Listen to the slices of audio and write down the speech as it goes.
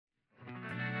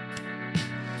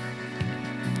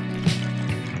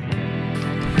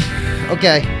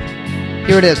Okay,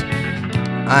 here it is.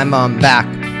 I'm back.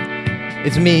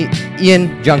 It's me,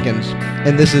 Ian Junkins,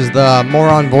 and this is the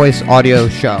Moron Voice audio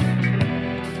show.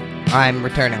 I'm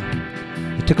returning.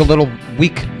 I took a little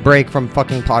week break from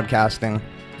fucking podcasting.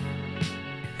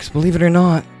 Because believe it or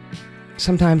not,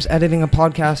 sometimes editing a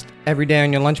podcast every day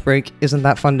on your lunch break isn't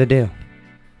that fun to do.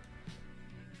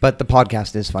 But the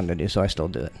podcast is fun to do, so I still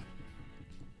do it.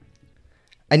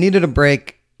 I needed a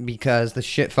break because the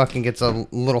shit fucking gets a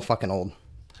little fucking old.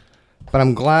 But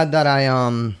I'm glad that I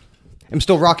am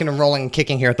still rocking and rolling and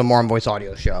kicking here at the Moron Voice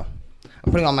audio show.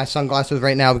 I'm putting on my sunglasses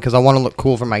right now because I want to look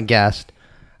cool for my guest.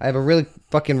 I have a really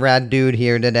fucking rad dude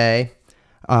here today.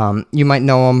 You might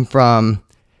know him from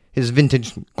his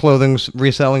vintage clothing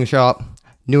reselling shop,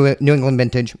 New England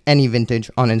Vintage, any vintage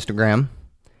on Instagram.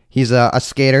 He's a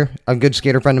skater, a good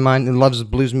skater friend of mine who loves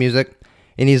blues music.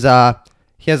 And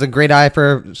he has a great eye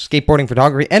for skateboarding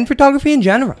photography and photography in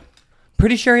general.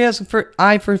 Pretty sure he has an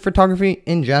eye for photography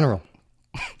in general.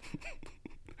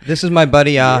 This is my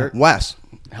buddy, Wes.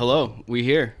 Hello, we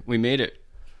here. We made it.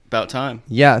 About time.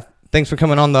 Yeah, thanks for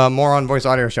coming on the Moron Voice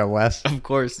audio show, Wes. Of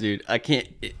course, dude. I can't.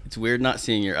 It's weird not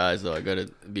seeing your eyes, though. I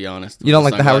gotta be honest. You don't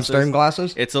like the Howard Stern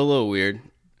glasses? It's a little weird.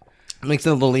 It makes it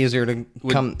a little easier to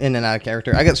come in and out of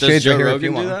character. I got shades right here if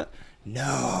you want. Does Joe Rogan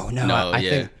do that? No. I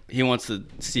think he wants to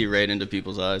see right into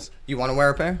people's eyes. You want to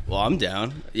wear a pair? Well, I'm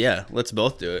down. Yeah, let's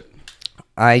both do it.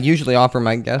 I usually offer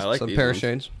my guests like a pair of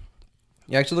shades.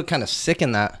 You actually look kind of sick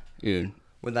in that. Dude.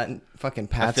 With that fucking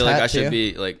Pat's hat, I feel like I should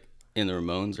be like in the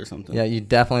Ramones or something. Yeah, you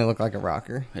definitely look like a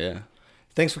rocker. Yeah.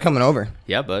 Thanks for coming over.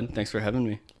 Yeah, bud. Thanks for having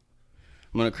me.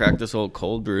 I'm going to crack this old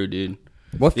cold brew, dude.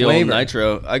 What flavor? The old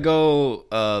nitro. I go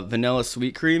vanilla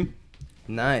sweet cream.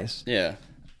 Nice. Yeah.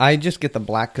 I just get the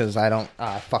black because I don't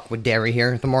fuck with dairy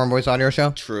here at the Moron Voice audio show.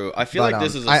 True. I feel like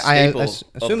this is a staple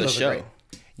of the show.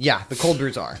 Yeah, the cold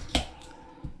brews are.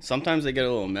 Sometimes they get a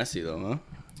little messy, though, huh?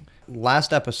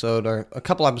 Last episode, or a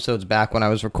couple episodes back when I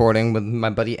was recording with my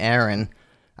buddy Aaron,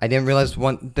 I didn't realize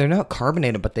they're not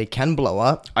carbonated, but they can blow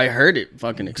up. I heard it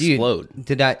fucking explode.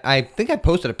 Dude, I think I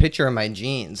posted a picture of my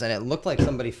jeans, and it looked like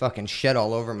somebody fucking shit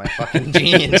all over my fucking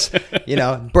jeans. You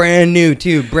know, brand new,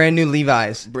 too. Brand new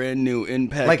Levi's. Brand new in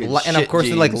package and of course,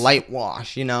 jeans. they're like light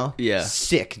wash, you know? Yeah.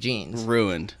 Sick jeans.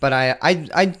 Ruined. But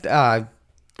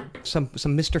some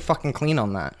Mr. fucking clean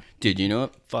on that. Dude, you know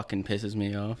what fucking pisses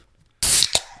me off?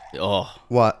 Oh.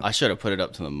 What? I should have put it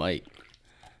up to the mic.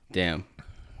 Damn.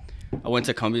 I went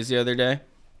to Cumbies the other day.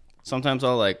 Sometimes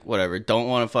I'll don't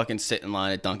want to fucking sit in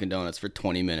line at Dunkin' Donuts for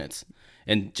 20 minutes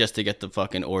and just to get the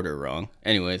fucking order wrong.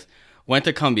 Anyways, went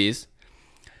to Cumbies,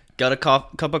 got a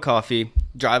cup of coffee,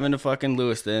 driving to fucking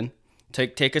Lewiston,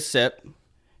 take a sip,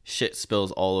 shit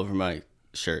spills all over my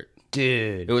shirt.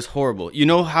 Dude. It was horrible. You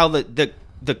know how the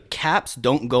caps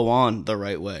don't go on the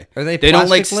right way. Are they don't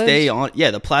plastic stay lids? on.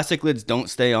 Yeah, the plastic lids don't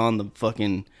stay on the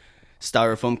fucking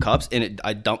styrofoam cups, and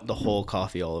I dumped the whole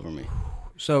coffee all over me.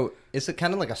 So is it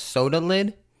kind of like a soda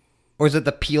lid, or is it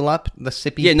the peel up, the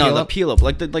sippy? Yeah, no, peel the up? peel up,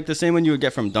 like the same one you would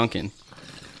get from Dunkin'.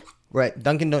 Right,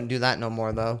 Dunkin' don't do that no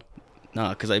more though. Nah,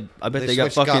 because I bet they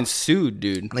got fucking sued,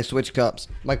 dude. They switched cups.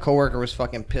 My coworker was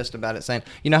fucking pissed about it, saying,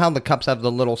 you know how the cups have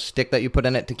the little stick that you put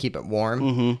in it to keep it warm?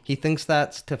 Mm-hmm. He thinks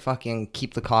that's to fucking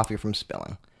keep the coffee from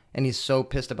spilling. And he's so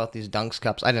pissed about these Dunks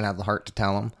cups. I didn't have the heart to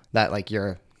tell him that, like,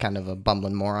 you're kind of a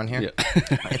bumbling moron here. Yeah.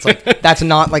 It's like, that's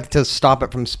not, like, to stop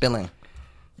it from spilling.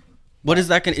 What is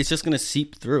that? It's just going to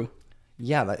seep through.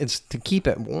 Yeah, but it's to keep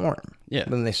it warm. Yeah.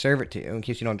 Then they serve it to you in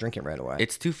case you don't drink it right away.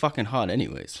 It's too fucking hot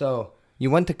anyways. So you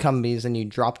went to Cumbies and you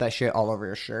dropped that shit all over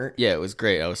your shirt. Yeah, it was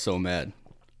great. I was so mad.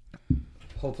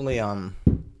 Hopefully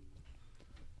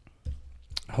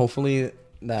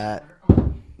that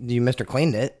you Mr.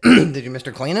 Cleaned it. Did you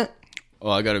Mr. Clean it?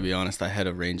 Oh, I got to be honest. I had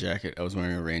a rain jacket. I was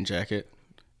wearing a rain jacket,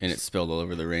 and it spilled all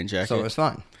over the rain jacket. So it was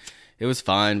fine. It was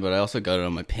fine, but I also got it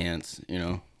on my pants, you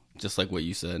know, just like what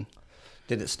you said.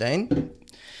 Did it stain?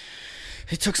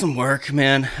 It took some work,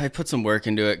 man. I put some work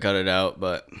into it, got it out,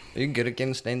 but... Are you good at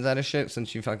getting stains out of shit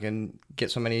since you fucking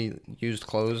get so many used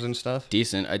clothes and stuff?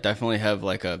 Decent. I definitely have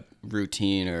like a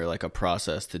routine or like a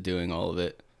process to doing all of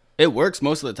it. It works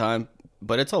most of the time,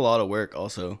 but it's a lot of work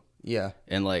also. Yeah.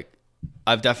 And like,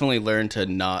 I've definitely learned to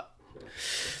not...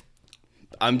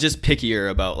 I'm just pickier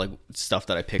about like stuff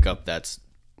that I pick up that's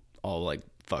all like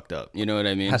fucked up. You know what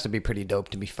I mean? It has to be pretty dope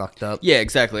to be fucked up. Yeah,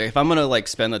 exactly. If I'm gonna like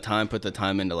spend the time, put the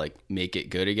time in to like make it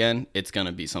good again, it's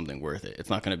gonna be something worth it. It's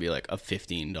not gonna be like a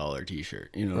 $15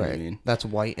 t-shirt. You know what I mean? That's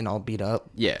white and all beat up.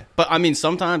 Yeah, but I mean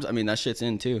sometimes that shit's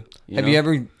in too. Have you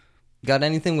ever got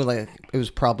anything with like it was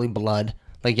probably blood?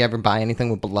 Like you ever buy anything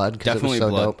with blood because it was so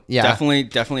blood. dope? Yeah,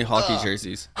 definitely hockey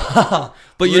jerseys. But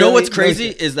you know what's crazy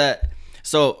is that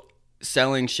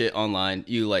selling shit online,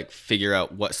 you like figure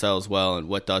out what sells well and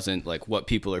what doesn't, like what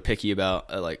people are picky about,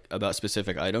 like about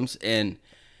specific items. And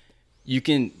you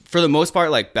can, for the most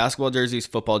part, like basketball jerseys,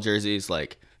 football jerseys,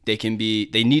 like they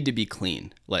need to be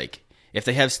clean. Like if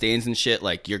they have stains and shit,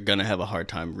 like you're gonna have a hard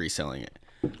time reselling it.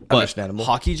 But Understandable.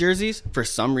 Hockey jerseys, for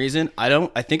some reason, I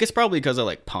think it's probably because of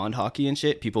like pond hockey and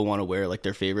shit. People want to wear like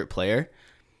their favorite player.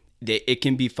 It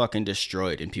can be fucking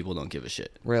destroyed and people don't give a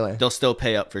shit. Really? They'll still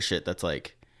pay up for shit that's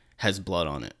like has blood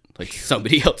on it, like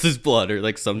somebody else's blood or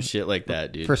like some shit like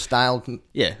that, dude. For style.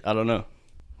 Yeah, I don't know.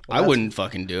 I wouldn't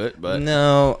fucking do it, but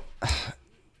No,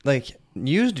 like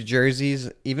used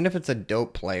jerseys, even if it's a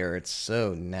dope player, it's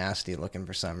so nasty looking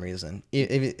for some reason.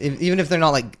 Even if they're not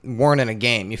like worn in a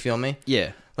game, you feel me?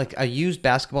 yeah. Like a used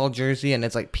basketball jersey and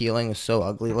it's like peeling is so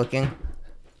ugly looking.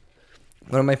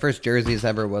 One of my first jerseys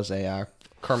ever was a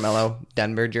Carmelo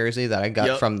Denver jersey that I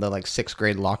got from the like 6th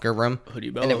grade locker room. Hoodie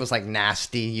and it was like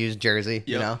nasty used jersey,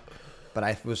 you know? But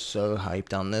I was so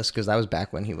hyped on this because that was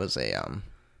back when he was a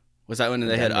Was that when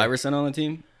they had Iverson on the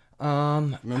team?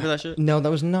 Remember that shit? No,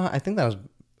 that was not. I think that was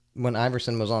when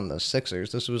Iverson was on the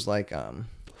Sixers. This was like I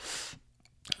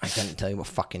couldn't tell you what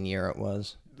fucking year it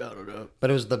was. I don't know.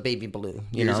 But it was the baby blue.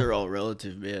 Years are all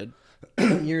relative, man.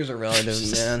 Years are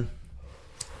relative, man.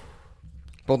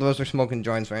 Both of us are smoking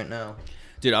joints right now.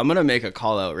 Dude, I'm gonna make a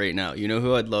call out right now. You know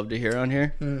who I'd love to hear on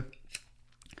here?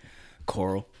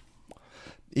 Coral.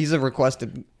 He's a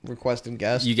requested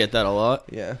guest. You get that a lot?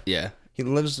 Yeah. Yeah. He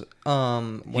lives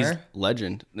where? He's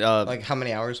legend. Like how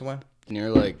many hours away?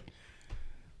 Near like,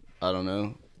 I don't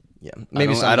know. Yeah,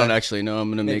 maybe I don't actually know.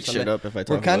 I'm gonna make shit up if I talk.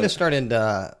 We're kind of starting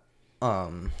to.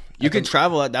 You could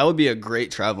travel. That would be a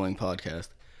great traveling podcast.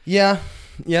 Yeah,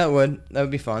 it would. That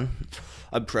would be fun.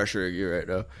 I'm pressuring you right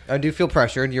now. I do feel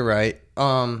pressured. You're right.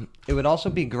 It would also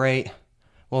be great.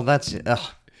 Well, that's.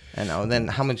 I know. Then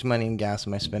how much money and gas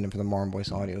am I spending for the More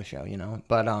Voice audio show? You know,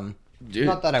 but Dude.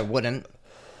 Not that I wouldn't.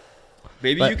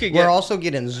 Maybe but you could. We're also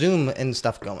getting Zoom and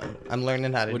stuff going. I'm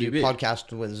learning how to do mean?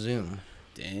 podcasts with Zoom.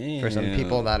 Damn. For some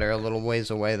people that are a little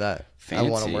ways away that I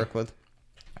want to work with.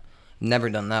 Never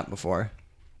done that before.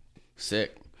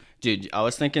 Sick. Dude, I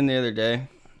was thinking the other day.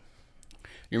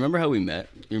 You remember how we met?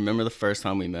 You remember the first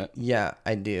time we met? Yeah,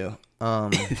 I do.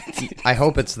 I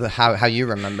hope it's how you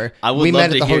remember. We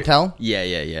met at the hotel? Yeah.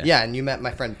 Yeah, and you met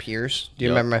my friend Pierce. Do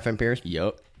you remember my friend Pierce?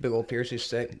 Yep. Big old Pierce, he's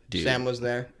sick. Dude, Sam was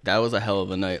there. That was a hell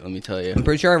of a night, let me tell you. I'm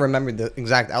pretty sure I remembered the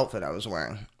exact outfit I was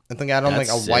wearing. I think I had on like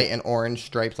a sick. white and orange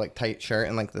striped like tight shirt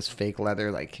and like this fake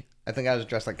leather like I think I was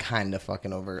dressed like kind of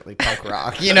fucking overtly punk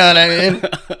rock. You know what I mean?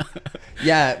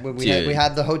 Yeah, we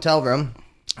had the hotel room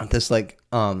at this like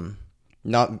not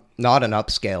an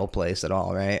upscale place at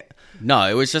all, right? No,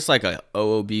 it was just like a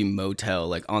OOB motel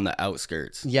like on the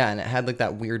outskirts. Yeah, and it had like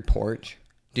that weird porch.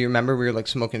 Do you remember we were like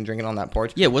smoking and drinking on that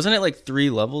porch? Yeah, wasn't it like 3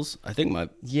 levels? I think my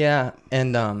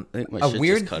and I think my a shit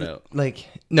weird just cut out. Like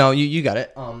no, you got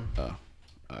it. Oh.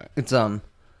 All right. It's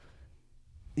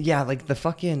yeah, like the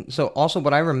fucking so also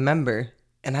what I remember,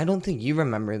 and I don't think you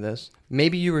remember this.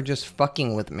 Maybe you were just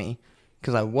fucking with me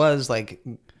because I was like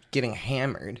getting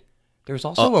hammered. There was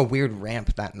also a weird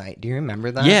ramp that night. Do you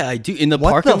remember that? Yeah, I do. In the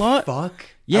parking lot? Fuck?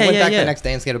 Yeah, I went back yeah. the next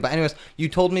day and skated. But anyways, you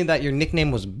told me that your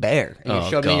nickname was Bear. And you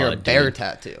showed me your bear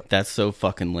tattoo. That's so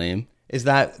fucking lame. Is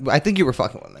that... I think you were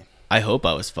fucking with me. I hope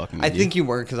I was fucking with you. I think you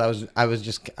were because I was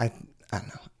just... I don't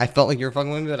know. I felt like you were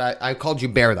fucking with me, but I called you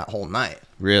Bear that whole night.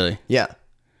 Really? Yeah.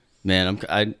 Man,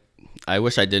 I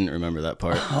wish I didn't remember that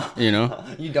part. You know?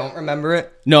 You don't remember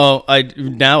it? No,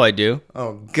 now I do.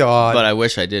 Oh, God. But I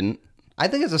wish I didn't. I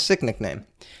think it's a sick nickname.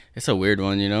 It's a weird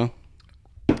one, you know?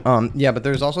 Yeah, but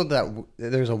there's also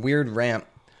there's a weird ramp.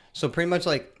 So pretty much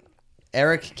like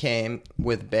Eric came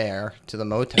with Bear to the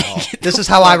motel. This is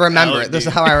how I remember it. This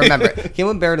is how I remember it. Came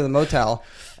with Bear to the motel,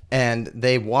 and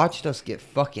they watched us get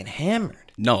fucking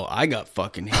hammered. No, I got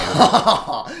fucking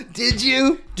hammered. Did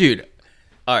you? Dude,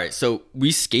 all right, so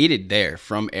we skated there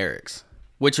from Eric's,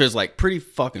 which was like pretty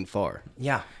fucking far.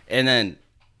 Yeah. And then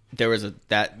there was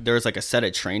like a set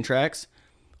of train tracks.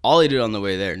 Ollie did on the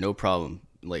way there, no problem.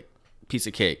 Like, piece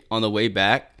of cake. On the way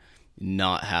back,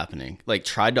 not happening. Like,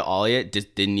 tried to ollie it,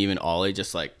 just didn't even ollie,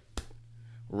 just like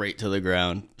right to the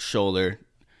ground, shoulder,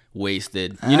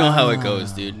 wasted. You know how it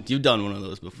goes, dude. You've done one of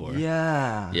those before.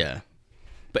 Yeah. Yeah.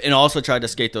 And also tried to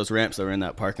skate those ramps that were in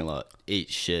that parking lot.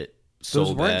 Ate shit so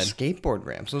those bad. weren't skateboard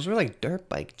ramps. Those were like dirt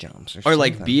bike jumps or something. Or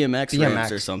like something. BMX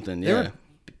ramps or something. Yeah.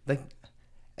 Like,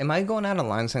 am I going out of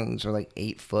line saying those are like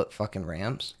 8-foot fucking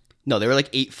ramps? No, they were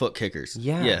like 8-foot kickers.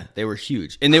 Yeah. Yeah, they were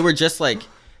huge. And they were just like,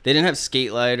 they didn't have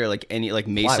skate light or like any, like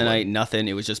masonite, plywood. Nothing.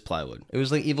 It was just plywood. It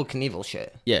was like Evel Knievel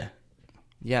shit. Yeah.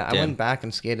 Yeah, I went back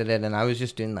and skated it, and I was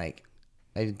just doing like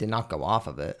I did not go off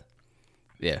of it.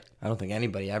 Yeah. I don't think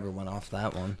anybody ever went off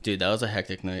that one. Dude, that was a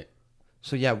hectic night.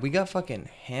 So yeah, we got fucking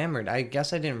hammered. I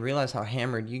guess I didn't realize how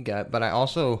hammered you got, but I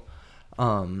also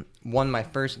won my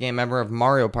first game ever of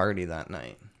Mario Party that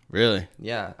night. Really?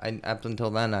 Yeah, up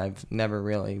until then I've never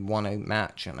really won a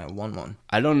match, and I won one.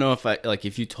 I don't know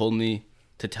if you told me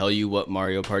to tell you what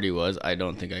Mario Party was, I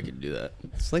don't think I could do that.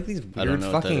 It's like these weird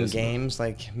fucking games.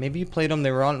 Like, maybe you played them.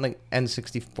 They were on, like,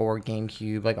 N64,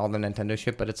 GameCube, like, all the Nintendo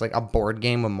shit. But it's, like, a board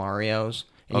game with Marios.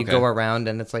 And you go around,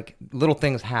 and it's, like, little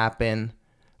things happen.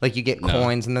 Like, you get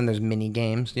coins, and then there's mini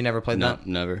games. You never played that?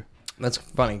 No, never. That's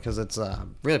funny, because it's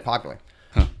really popular.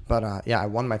 Huh. But, yeah, I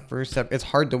won my first step. It's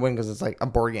hard to win, because it's, like, a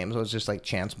board game. So it's just, like,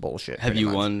 chance bullshit. Have you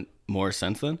won more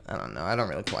since then? I don't know. I don't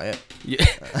really play it. Yeah.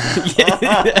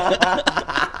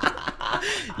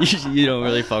 You don't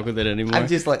really fuck with it anymore. I'm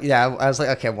just like, yeah, I was like,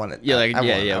 okay, I won it. Yeah, like,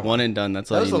 I won and done.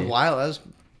 That's all you need. That was a while. That was,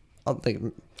 I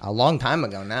think, a long time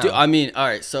ago now. Dude, I mean, all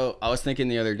right. So I was thinking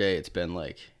the other day, it's been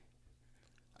like,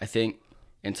 I think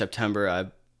in September I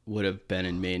would have been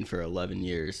in Maine for 11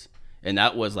 years, and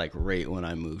that was like right when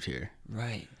I moved here.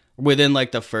 Right. Within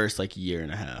like the first like year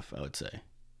and a half, I would say.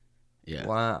 Yeah.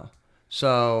 Wow.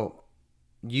 So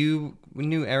you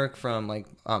knew Eric from like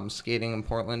skating in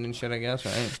Portland and shit, I guess,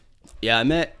 right? Yeah, I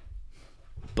met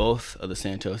both of the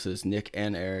Santoses, Nick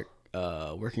and Eric,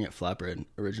 working at Flatbread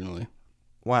originally.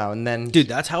 Wow, and then... Dude,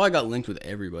 that's how I got linked with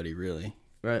everybody, really.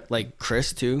 Right. Like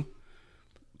Chris, too.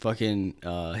 Fucking,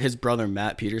 his brother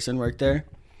Matt Peterson worked there.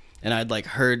 And I'd like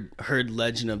heard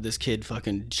legend of this kid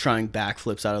fucking trying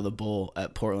backflips out of the bowl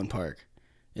at Portland Park.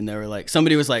 And they were like,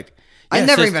 somebody was like... Yeah, I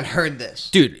never even heard this.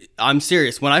 Dude, I'm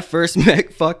serious. When I first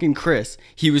met fucking Chris,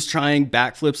 he was trying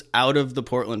backflips out of the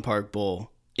Portland Park Bowl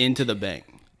into the bank.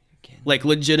 Like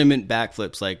legitimate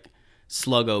backflips, like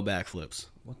sluggo backflips.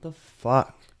 What the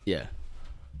fuck? Yeah.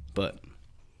 But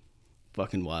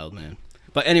fucking wild, man.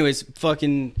 But anyways,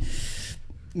 fucking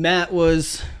Matt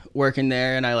was working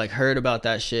there, and I like heard about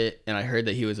that shit, and I heard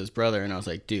that he was his brother, and I was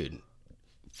like, dude,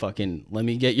 fucking let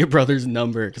me get your brother's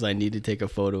number because I need to take a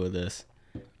photo of this.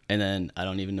 And then I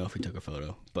don't even know if we took a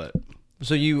photo, but...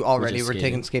 So you already were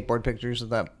taking skateboard pictures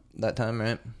at that time,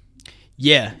 right?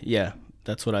 Yeah.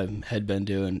 That's what I had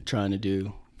been trying to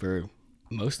do for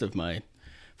most of my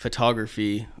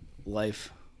photography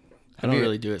life. I don't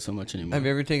really do it so much anymore. Have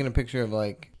you ever taken a picture of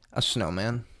like a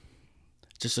snowman?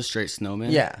 Just a straight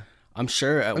snowman? Yeah. I'm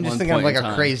sure at one point I'm just thinking of like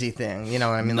a crazy thing. You know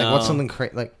what I mean? Like what's something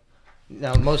crazy? Like,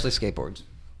 no, mostly skateboards.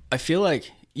 I feel like,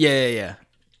 yeah.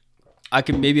 I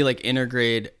could maybe like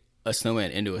integrate a snowman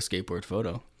into a skateboard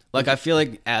photo. Like I feel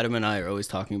like Adam and I are always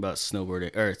talking about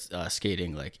snowboarding or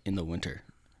skating like in the winter.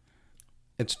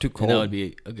 It's too cold. And that would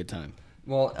be a good time.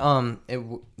 Well,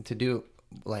 to do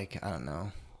like, I don't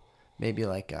know, maybe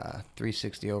like a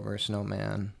 360 over a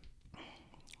snowman.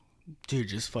 Dude,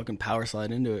 just fucking power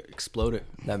slide into it, explode it.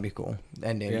 That'd be cool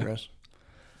and dangerous.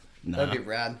 Yeah. Nah. That'd be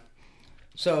rad.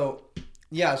 So,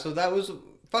 yeah, so that was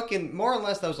fucking, more or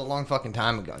less, that was a long fucking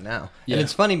time ago now. Yeah. And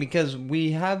it's funny because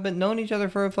we have been known each other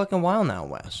for a fucking while now,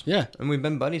 Wes. Yeah. And we've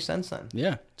been buddies since then.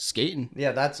 Yeah. Skating.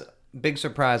 Yeah, that's big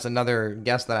surprise. Another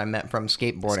guest that I met from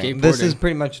skateboarding. This is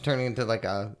pretty much turning into like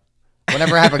a...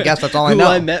 Whenever I have a guest, that's all I know.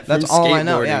 Who I met from skateboarding. That's all I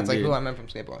know. Yeah, it's like who I met from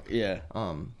skateboarding. Yeah.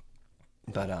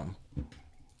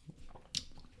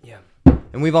 Yeah.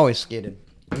 And we've always skated.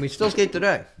 And we still skate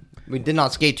today. We did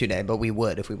not skate today, but we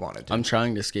would if we wanted to. I'm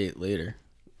trying to skate later.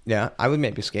 Yeah, I would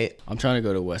maybe skate. I'm trying to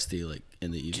go to Westy like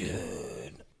in the evening.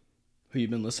 Dude. Who you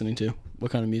been listening to?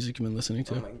 What kind of music you been listening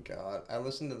to? Oh my god. I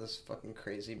listen to this fucking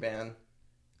crazy band.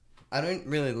 I don't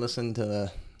really listen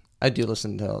to I do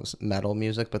listen to metal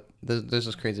music, but there's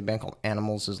this crazy band called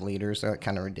Animals as Leaders. They're like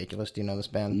kind of ridiculous. Do you know this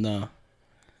band? No.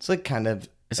 It's like kind of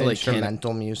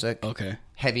instrumental music. Okay.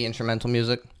 Heavy instrumental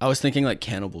music. I was thinking like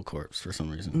Cannibal Corpse for some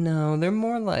reason. No, they're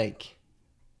more like...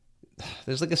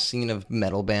 There's like a scene of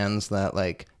metal bands that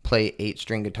like play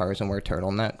 8-string guitars and wear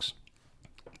turtlenecks.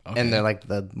 Okay. And they're like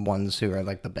the ones who are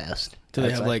like the best. Do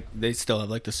they have like... They still have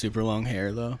like the super long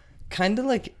hair though? Kind of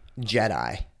like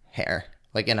Jedi hair.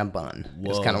 Like in a bun.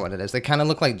 Whoa. Is kind of what it is. They kind of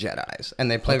look like Jedis. And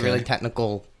they play really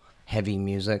technical, heavy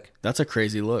music. That's a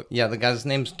crazy look. Yeah, the guy's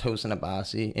name's Tosin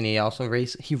Abasi. And he also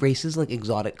races like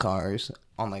exotic cars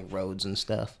on like roads and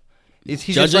stuff. He's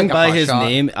Judging like by his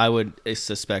name, I would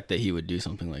suspect that he would do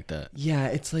something like that. Yeah,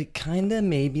 it's like kind of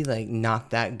maybe like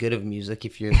not that good of music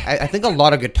if you're... I think a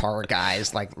lot of guitar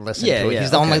guys like listen to it.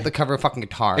 He's on like the cover of fucking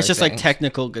guitar. It's just like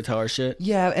technical guitar shit.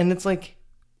 Yeah, and it's like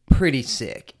pretty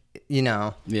sick, you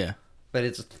know? Yeah. But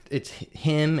it's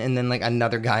him and then like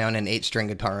another guy on an 8-string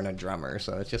guitar and a drummer.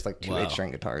 So it's just like two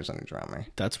 8-string guitars and a drummer.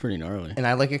 That's pretty gnarly. And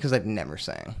I like it because I've never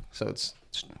sang. So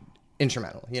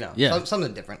instrumental, you know. Yeah.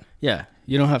 Something different. Yeah.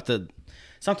 You don't have to.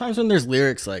 Sometimes when there's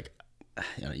lyrics, like,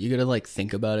 you gotta like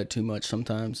think about it too much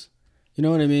sometimes. You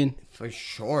know what I mean? For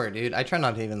sure, dude. I try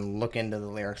not to even look into the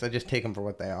lyrics. I just take them for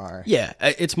what they are. Yeah.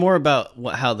 It's more about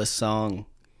how the song,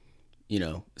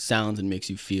 sounds and makes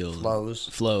you feel.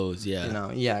 Flows, yeah. You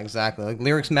know, yeah, exactly. Like,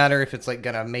 lyrics matter if it's like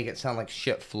gonna make it sound like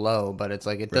shit flow, but it's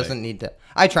like it doesn't need to.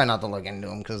 I try not to look into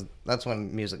them because that's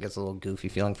when music gets a little goofy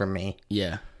feeling for me.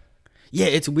 Yeah. Yeah,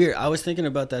 it's weird. I was thinking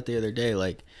about that the other day.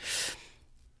 Like,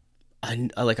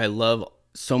 I love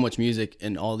so much music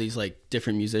and all these like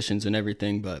different musicians and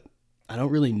everything, but I don't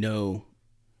really know,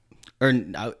 or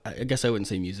I guess I wouldn't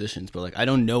say musicians, but like I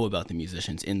don't know about the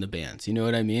musicians in the bands. You know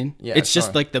what I mean? Yeah, it's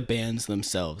just like the bands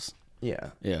themselves.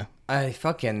 Yeah. Yeah. I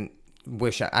fucking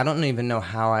wish I don't even know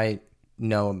how I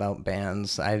know about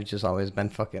bands. I've just always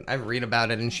been I read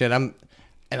about it and shit. I'm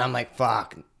like,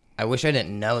 fuck. I wish I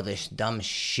didn't know this dumb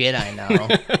shit I know.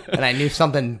 And I knew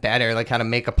something better, like how to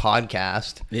make a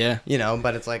podcast. Yeah. You know,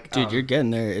 but it's like, dude, you're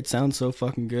getting there. It sounds so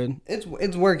fucking good. It's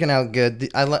working out good.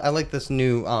 I like this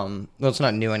new, well, it's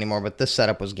not new anymore, but this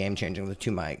setup was game changing. The 2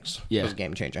 mics was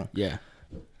game changing. Yeah.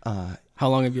 How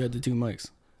long have you had the 2 mics?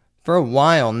 For a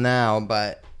while now,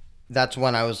 but that's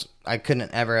when I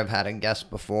couldn't ever have had a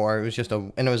guest before. It was just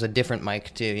and it was a different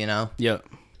mic too, you know? Yep.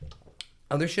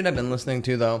 Other shit I've been listening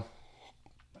to though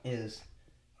is,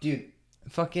 dude,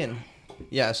 fucking,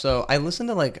 yeah, so I listen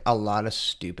to like a lot of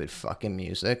stupid fucking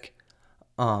music.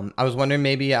 I was wondering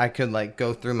maybe I could like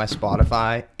go through my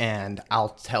Spotify and I'll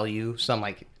tell you some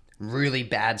like really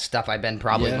bad stuff I've been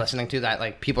probably listening to that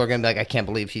like people are gonna be like, I can't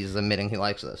believe he's admitting he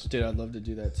likes this. Dude, I'd love to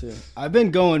do that too. I've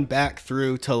been going back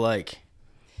through to like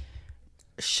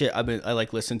shit I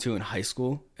like listened to in high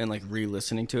school and like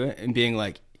re-listening to it and being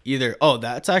like either, oh,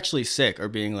 that's actually sick, or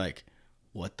being like,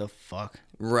 what the fuck?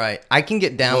 Right. I can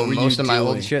get down with most of my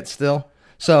old shit still.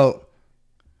 So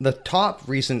the top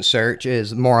recent search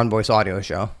is Moron Voice Audio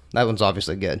Show. That one's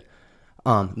obviously good.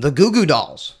 The Goo Goo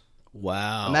Dolls.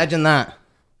 Wow. Imagine that.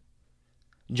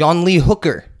 John Lee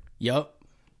Hooker. Yep.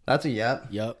 That's a yep.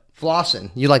 Yep.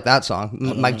 Flossin'. You like that song?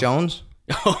 Mike Jones?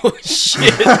 Oh,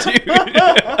 shit, dude.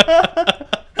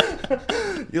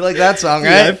 You like that song,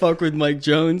 right? Yeah, I fuck with Mike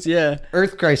Jones, yeah.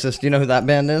 Earth Crisis. Do you know who that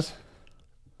band is?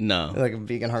 No. They're like a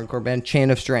vegan hardcore band.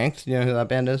 Chain of Strength. Do you know who that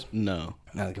band is? No.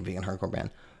 Not like a vegan hardcore band.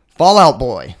 Fallout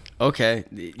Boy. Okay.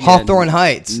 Yeah, Hawthorne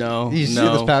Heights. No. You see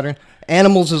this pattern?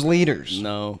 Animals as Leaders.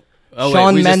 No. Oh,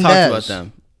 Shawn wait, we Mendes. just talked about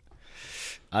them.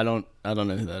 I don't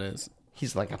know who that is.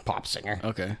 He's like a pop singer.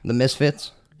 Okay. The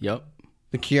Misfits. Yep.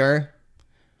 The Cure.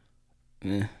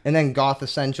 Eh. And then Goth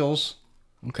Essentials.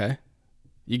 Okay.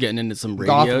 You getting into some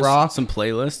Goth radios? rock. Some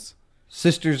playlists?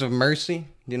 Sisters of Mercy.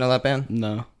 Do you know that band?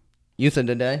 No. Youth of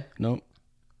Today. Nope.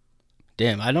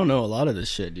 Damn, I don't know a lot of this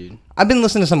shit, dude. I've been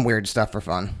listening to some weird stuff for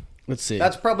fun. Let's see.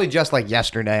 That's probably just like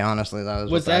yesterday, honestly.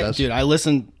 What's that is. Dude, I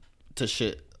listen to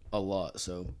shit a lot,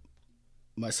 so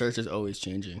my search is always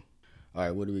changing. All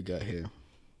right, what do we got here?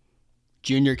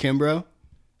 Junior Kimbrough?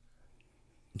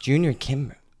 Junior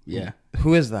Kimbrough? Yeah.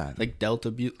 Who is that? Like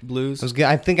Delta Blues?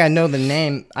 I think I know the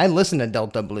name. I listen to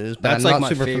Delta Blues, but That's I'm like not my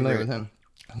super familiar favorite. with him.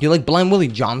 Do you like Blind Willie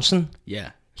Johnson?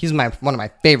 Yeah. He's one of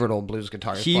my favorite old blues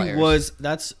guitarist players.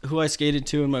 That's who I skated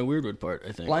to in my Weirdwood part,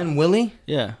 I think. Blind Willie?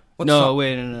 Yeah. Wait,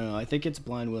 no. I think it's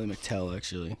Blind Willie McTell,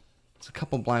 actually. It's a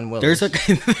couple Blind Willies. There's like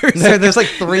 3 of them. There's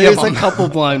a couple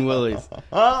Blind Willies.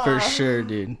 For sure,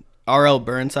 dude. R.L.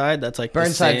 Burnside, that's like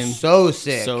Burnside's the same. so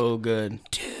sick. So good.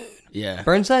 Dude. Yeah.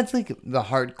 Burnside's like the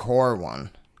hardcore one.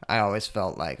 I always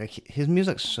felt like his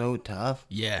music's so tough.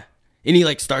 Yeah. And he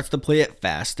like starts to play it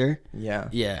faster. Yeah.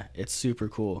 Yeah, it's super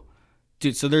cool.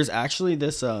 Dude, so there's actually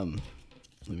this let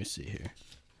me see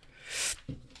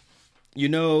here. You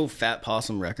know Fat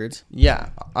Possum Records? Yeah,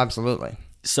 absolutely.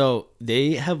 So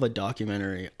they have a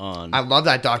documentary on. I love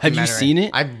that documentary. Have you seen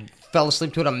it? I fell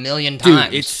asleep to it a million times.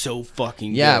 Dude, it's so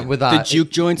fucking good. With the juke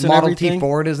joints and Model everything. T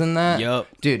Ford is in that. Yup.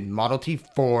 Dude, Model T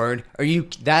Ford.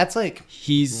 That's like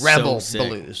he's rebel so sick.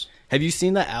 blues. Have you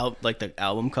seen the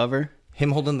album cover?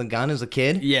 Him holding the gun as a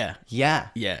kid? Yeah. Yeah.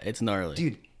 Yeah, it's gnarly.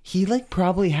 Dude, he like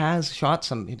probably has shot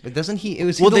some. Doesn't he?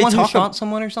 Was he Well, the they one who talk shot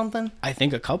someone or something? I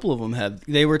think a couple of them have.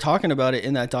 They were talking about it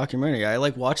in that documentary. I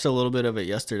like watched a little bit of it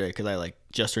yesterday because I like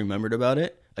just remembered about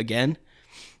it again.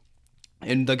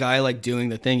 And the guy like doing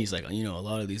the thing, he's like, a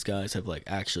lot of these guys have like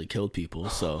actually killed people,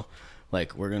 so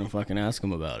like we're gonna fucking ask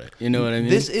them about it. You know what I mean?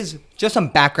 This is just some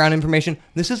background information.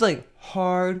 This is like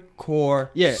hardcore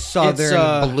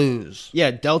Southern blues.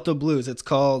 Yeah, Delta Blues. It's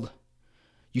called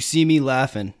You See Me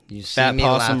Laughing. You See Fat Me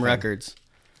Possum Laughing. Records.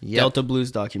 Yep. Delta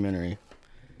Blues documentary.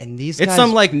 And these it's guys,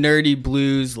 some like nerdy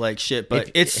blues like shit,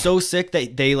 but it's so sick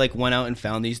that they like went out and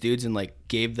found these dudes and like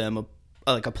gave them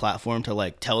a platform to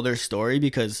like tell their story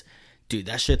because, dude,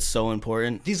 that shit's so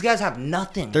important. these guys have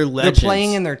nothing. They're legends. They're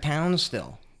playing in their town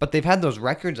still, but they've had those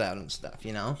records out and stuff,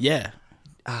 you know? Yeah.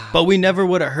 But we never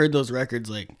would have heard those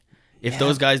records like if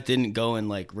those guys didn't go and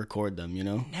like record them, you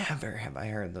know? Never have I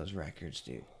heard those records,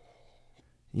 dude.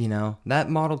 You know, that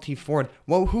Model T Ford.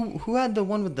 Well, who had the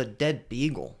one with the dead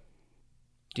beagle?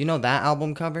 Do you know that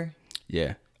album cover?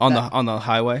 Yeah. On the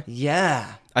highway?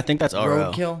 Yeah. I think that's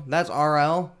RL. Roadkill. That's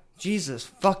RL. Jesus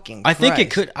fucking Christ. I think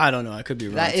it could. I don't know. I could be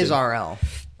wrong. That is RL.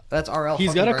 That's RL.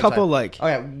 He's got a couple like.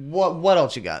 Okay, what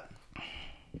else you got?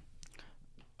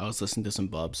 I was listening to some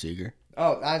Bob Seger.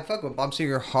 Oh, I fuck with Bob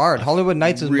Seger hard. Hollywood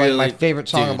Nights is like my favorite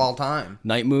song of all time.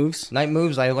 Night Moves. Night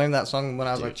Moves. I learned that song when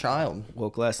I was a child.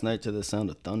 Woke last night to the sound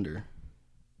of thunder.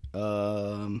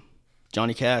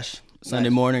 Johnny Cash. Sunday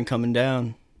morning coming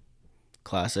down.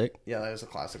 Classic. Yeah, that is a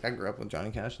classic. I grew up with Johnny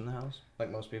Cash in the house,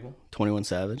 like most people. 21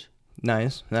 Savage.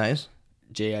 Nice.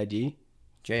 JID.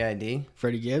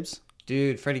 Freddie Gibbs.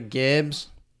 Dude, Freddie Gibbs.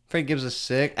 Freddie Gibbs is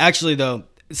sick. Actually, though,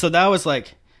 so that was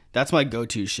like, that's my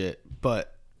go-to shit,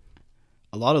 but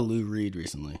a lot of Lou Reed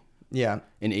recently. Yeah.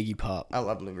 And Iggy Pop. I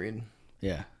love Lou Reed.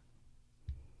 Yeah.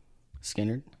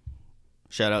 Skinner.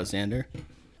 Shout out Xander.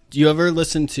 Do you ever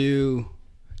listen to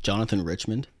Jonathan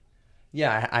Richmond?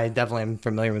 Yeah, I definitely am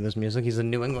familiar with his music. He's a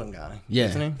New England guy. Yeah,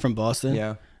 isn't he? from Boston.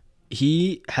 Yeah.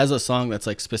 He has a song that's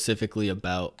like specifically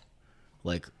about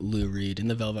like Lou Reed and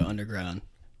the Velvet Underground.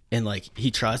 And like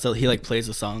he like plays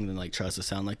a song and like tries to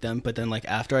sound like them. But then like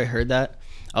after I heard that,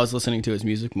 I was listening to his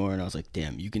music more and I was like,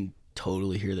 damn, you can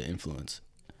totally hear the influence.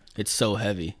 It's so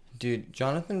heavy. Dude,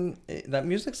 Jonathan, that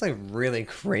music's like really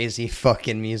crazy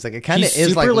fucking music. It kind of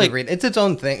is like Lou Reed. It's its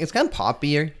own thing. It's kind of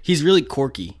poppier. He's really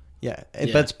quirky. Yeah,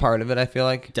 that's part of it, I feel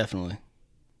like. Definitely.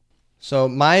 So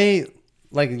my,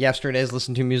 like, yesterday's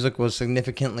listen to music was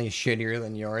significantly shittier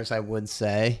than yours, I would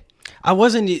say. I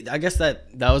guess that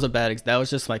was that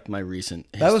was just like my recent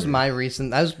history.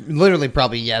 That was literally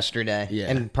probably yesterday.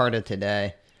 Yeah. And part of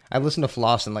today. I listened to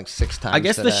Flossin' like 6 times I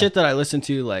guess today. the shit that I listened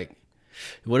to, like,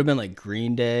 it would have been like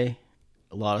Green Day,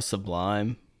 a lot of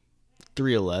Sublime,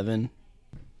 311.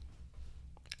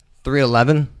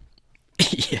 311?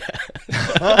 Yeah.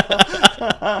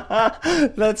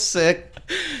 That's sick.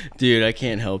 Dude, I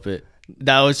can't help it.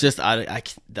 That was just,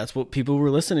 that's what people were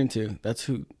listening to. That's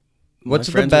who. What's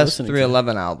the best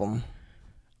 311 album?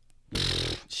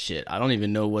 Shit, I don't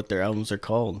even know what their albums are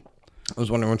called. I was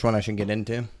wondering which one I should get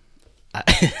into.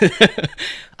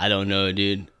 I don't know,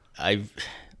 dude. I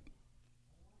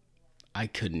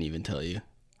couldn't even tell you.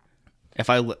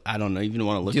 If I don't know, even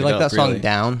want to look it up. Do you like that song, really.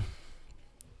 Down?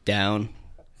 Down.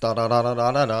 Da, da, da, da,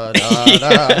 da, da, da,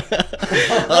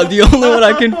 da. The only one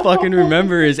I can fucking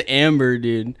remember is Amber,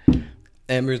 dude.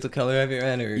 Amber's the color of your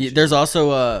energy. Yeah, there's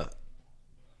also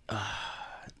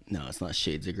no, it's not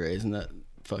Shades of Grey. Isn't that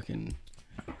fucking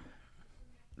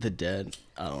The Dead?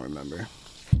 I don't remember.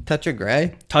 Touch of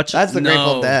Grey? That's the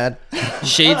Grateful Dead.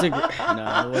 Shades of Grey.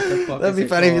 No, what the fuck? That'd be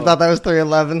funny if you thought that was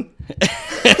 311.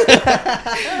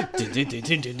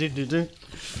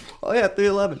 Oh yeah,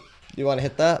 311. Do you want to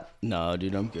hit that? No,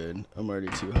 dude, I'm good. I'm already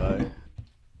too high.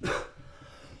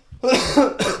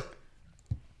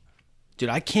 Dude,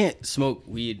 I can't smoke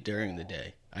weed during the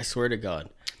day. I swear to God.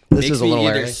 This Makes is a little me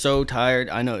either airy. so tired.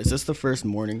 I know. Is this the first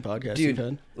morning podcast you've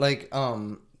had? Like,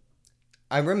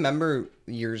 I remember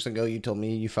years ago you told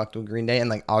me you fucked with Green Day, and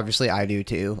like obviously I do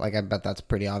too. Like I bet that's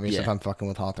pretty obvious if I'm fucking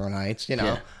with Hawthorne Heights, you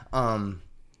know. Yeah.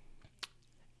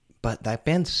 But that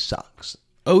band sucks.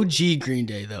 OG Green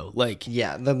Day though, like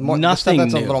the nothing stuff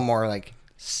that's new. a little more like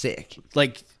sick,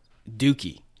 like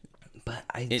Dookie. But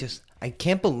I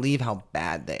can't believe how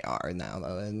bad they are now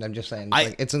though, and I'm just saying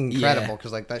it's incredible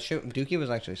because like that shit Dookie was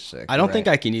actually sick. I don't think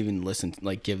I can even listen,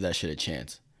 like give that shit a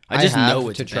chance. I just know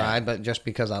it's to bad. try, but just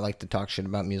because I like to talk shit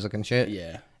about music and shit.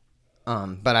 Yeah.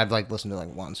 But I've like listened to it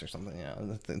like once or something. You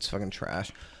know, it's fucking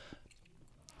trash.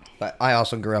 But I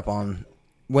also grew up on.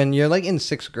 When you're like in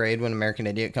 6th grade, when American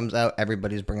Idiot comes out,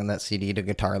 everybo's bringing that CD to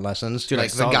guitar lessons. Dude,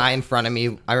 like the guy in front of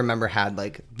me, I remember had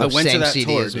like the went to same that CD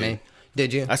tour, as dude. me.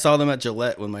 Did you? I saw them at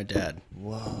Gillette with my dad.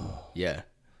 Whoa. Yeah.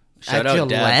 Shout At out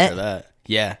Dad Gillette? for that.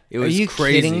 Yeah. It was Are you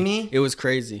crazy. kidding me? It was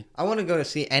crazy. I want to go to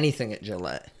see anything at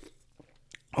Gillette.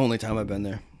 Only time I've been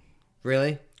there.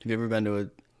 Really? Have you ever been to a...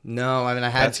 No, I mean I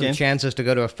had Pats some game? chances to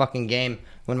go to a fucking game.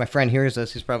 When my friend hears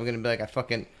this, he's probably gonna be like,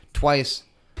 twice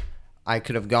I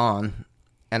could have gone.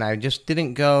 And I just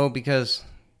didn't go because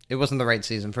it wasn't the right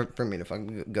season for me to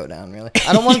fucking go down, really.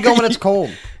 I don't want to go when it's cold.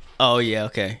 Oh, yeah,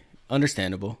 okay.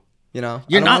 Understandable. You know,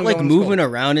 You're I don't not wanna like go when it's moving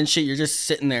cold. around and shit. You're just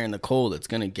sitting there in the cold. It's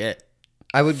gonna get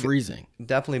I would freezing.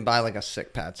 definitely buy like a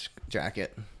sick patch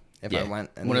jacket if I went.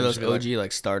 And one of then those just be OG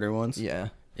like starter ones. Yeah,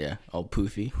 Yeah, all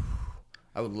poofy.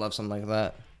 I would love something like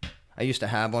that. I used to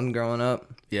have one growing up.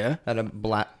 Yeah. I had a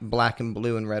black and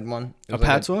blue and red one. It A was like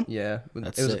Pats one? Yeah,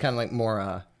 That's it was sick. kind of like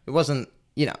more. It wasn't.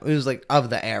 You know, it was like of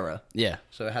the era. Yeah.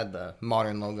 So it had the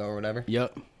modern logo or whatever.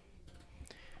 Yep.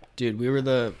 Dude, we were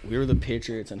the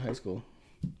Patriots in high school.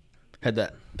 Had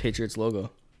that Patriots logo.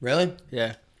 Really?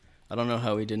 Yeah. I don't know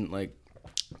how we didn't like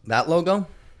That logo?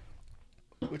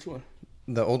 which one?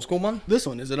 The old school one? This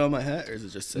one. Is it on my hat or is it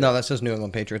just sick? No, that says New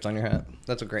England Patriots on your hat.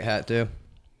 That's a great hat too.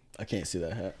 I can't see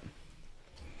that hat.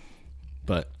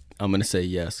 But I'm gonna say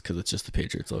yes because it's just the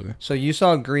Patriots logo. So you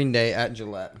saw Green Day at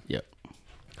Gillette. Yep.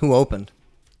 Who opened?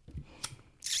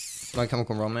 My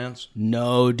Chemical Romance.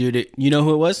 No, dude. You know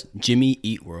who it was? Jimmy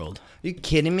Eat World. Are you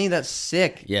kidding me? That's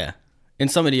sick. Yeah. And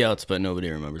somebody else, but nobody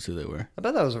remembers who they were. I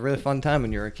bet that was a really fun time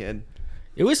when you were a kid.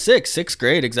 It was sick. 6th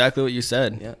grade, exactly what you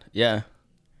said. Yeah. Yeah.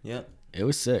 Yeah. It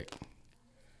was sick.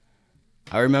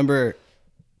 I remember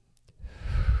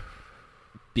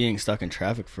being stuck in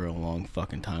traffic for a long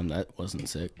fucking time. That wasn't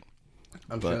sick.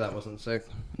 I'm sure that wasn't sick.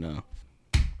 No.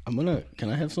 Can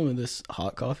I have some of this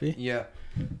hot coffee? Yeah.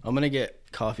 I'm gonna get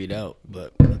coffeeed out,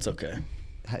 but that's okay.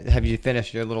 Have you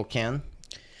finished your little can?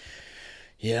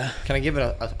 Yeah. Can I give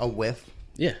it a whiff?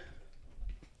 Yeah.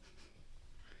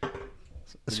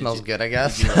 It smells good, I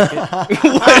guess. What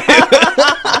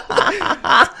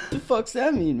the fuck's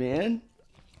that mean, man?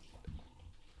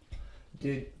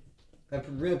 Dude, I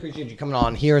really appreciate you coming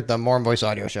on here at the More Voice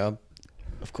Audio Show.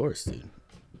 Of course, dude.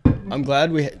 I'm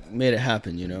glad we made it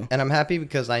happen, you know? And I'm happy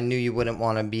because I knew you wouldn't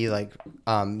want to be like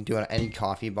doing any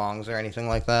coffee bongs or anything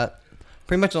like that.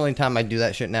 Pretty much the only time I do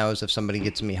that shit now is if somebody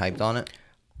gets me hyped on it.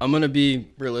 I'm going to be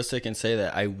realistic and say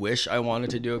that I wish I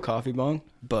wanted to do a coffee bong,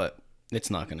 but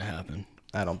it's not going to happen.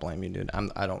 I don't blame you, dude.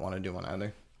 I don't want to do one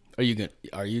either. Are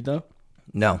you though?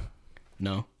 No.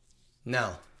 No.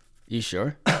 No. You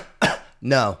sure?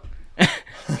 No.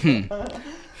 I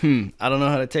don't know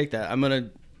how to take that. I'm going to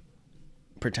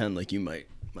pretend like you might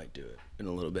do it in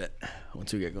a little bit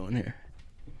once we get going here.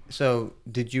 So,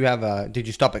 did you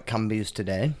stop at Cumbies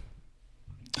today?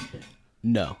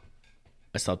 No.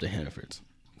 I stopped at Hannaford's.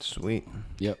 Sweet.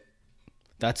 Yep.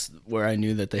 That's where I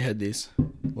knew that they had these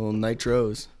little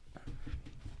nitros.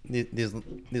 These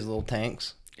little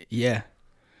tanks. Yeah.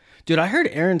 Dude, I heard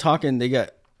Aaron talking they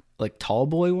got like tall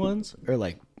boy ones or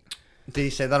like Did he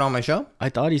say that on my show? I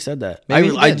thought he said that. Maybe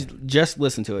he I did. just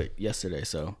listened to it yesterday,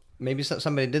 so Maybe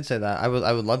somebody did say that. I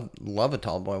would love a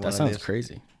tall boy one that of sounds these.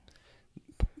 crazy.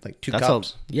 Like two That's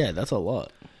cups. that's a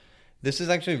lot. This is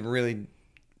actually really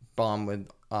bomb with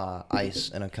ice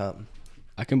in a cup.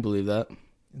 I can believe that.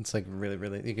 It's like really,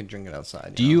 really. You can drink it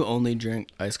outside. Do you only drink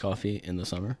iced coffee in the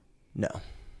summer? No.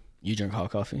 You drink hot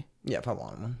coffee? Yeah, if I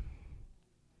want one.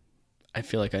 I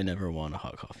feel like I never want a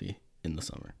hot coffee in the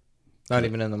summer. Not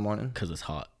even in the morning. Because it's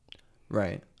hot.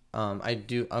 Right. I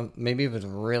do. Maybe if it's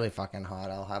really fucking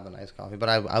hot, I'll have an iced coffee. But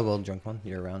I will drink one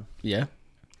year round. Yeah?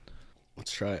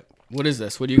 Let's try it. What is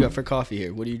this? What do you got for coffee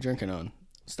here? What are you drinking on?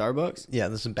 Starbucks? Yeah,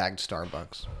 this is bagged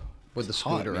Starbucks with the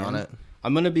hot, scooter man. on it.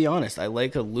 I'm going to be honest. I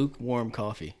like a lukewarm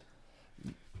coffee.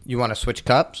 You want to switch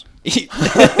cups?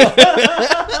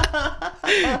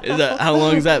 How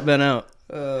long has that been out?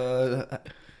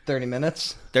 30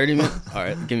 minutes. 30 minutes? All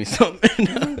right, give me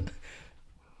something.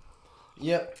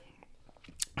 Yep.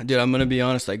 Dude, I'm going to be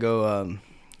honest. I go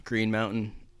Green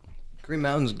Mountain. Green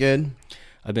Mountain's good.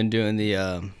 I've been doing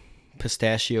the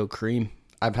pistachio cream.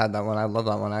 I've had that one. I love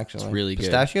that one, actually. It's really good.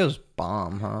 Pistachio's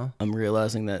bomb, huh? I'm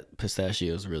realizing that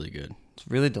pistachio is really good. It's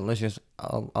really delicious.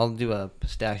 I'll do a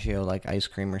pistachio like ice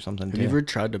cream or something Have too. you ever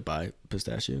tried to buy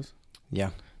pistachios?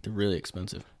 Yeah. They're really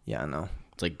expensive. Yeah, I know.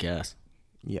 It's like gas.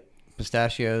 Yep.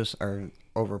 Pistachios are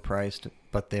overpriced,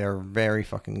 but they are very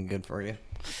fucking good for you.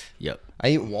 Yep. I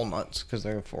eat walnuts because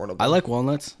they're affordable. I like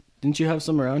walnuts. Didn't you have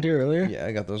some around here earlier? Yeah,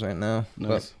 I got those right now.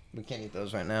 Nice. But we can't eat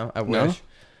those right now. I No? wish.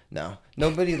 No.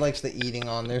 Nobody likes the eating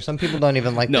on there. Some people don't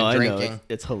even like No, the I drinking. know.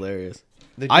 It's hilarious.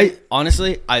 The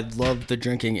Honestly, I love the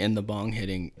drinking and the bong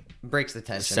hitting breaks the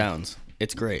tension. sounds.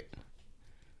 It's great.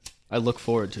 I look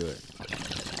forward to it.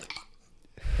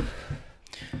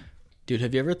 Dude,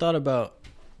 have you ever thought about,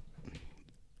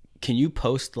 can you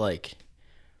post like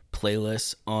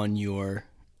playlists on your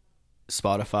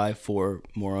Spotify for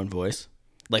More on Voice?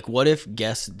 Like, what if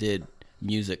guests did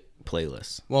music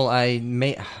playlists? Well, I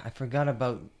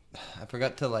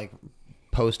forgot to like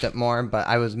post it more, but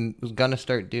I was gonna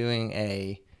start doing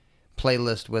a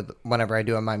playlist with whenever I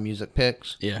do my music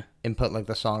picks. Yeah. And put like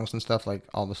the songs and stuff, like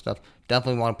all the stuff.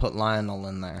 Definitely want to put Lionel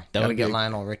in there. That Gotta would get be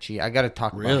Lionel Richie. I gotta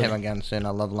talk about him again soon. I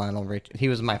love Lionel Richie. He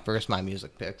was my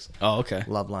music picks. Oh, okay.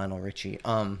 Love Lionel Richie.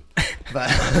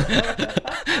 But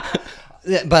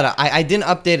yeah, but I didn't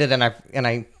update it, and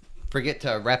I forget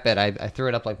to rep it. I threw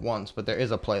it up like once, but there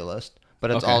is a playlist,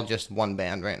 but it's all just one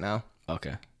band right now.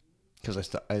 Okay.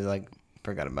 Because I like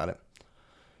forgot about it.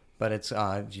 But it's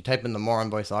if you type in the More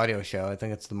on Voice Audio Show, I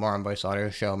think it's the More on Voice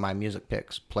Audio Show My Music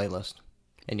Picks playlist,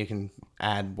 and you can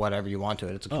add whatever you want to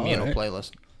it. It's a communal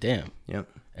playlist. Damn. Yep.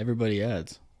 Everybody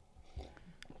adds.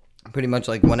 Pretty much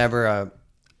like whenever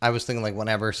I was thinking like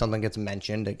whenever something gets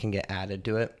mentioned, it can get added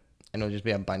to it, and it'll just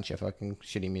be a bunch of fucking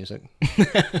shitty music.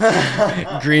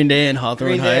 Green Day and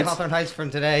Hawthorne Heights. Hawthorne Heights from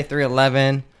today.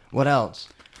 311. What else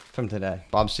from today?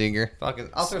 Bob Seger. Fucking,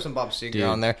 I'll throw some Bob Seger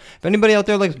on there. If anybody out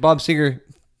there likes Bob Seger,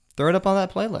 throw it up on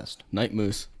that playlist. Night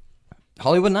Moose.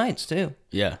 Hollywood Nights, too.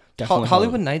 Yeah, definitely.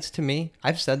 Hollywood Nights, to me,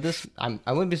 I've said this. I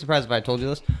wouldn't be surprised if I told you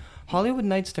this. Hollywood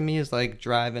Nights, to me, is like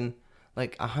driving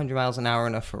like 100 miles an hour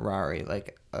in a Ferrari,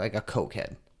 like a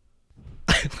cokehead.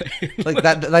 Like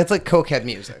that's like cokehead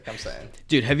music, I'm saying.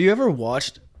 Dude, have you ever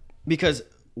watched... Because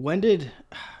when did...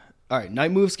 All right,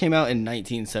 Night Moves came out in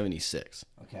 1976.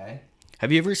 Okay.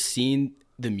 Have you ever seen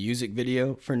the music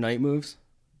video for Night Moves?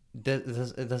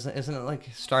 Isn't it like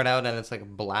start out and it's like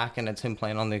black and it's him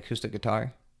playing on the acoustic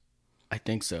guitar? I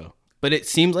think so. But it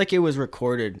seems like it was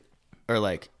recorded, or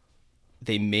like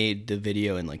they made the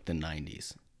video in like the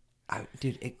 90s.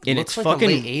 Dude, it and looks it's like fucking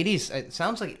the late 80s. It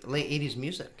sounds like late 80s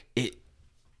music.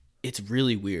 It's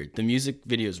really weird. The music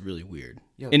video is really weird.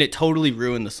 Yo. And it totally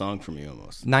ruined the song for me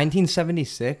almost.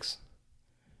 1976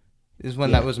 is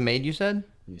when that was made, you said?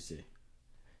 Let me see.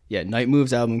 Yeah, Night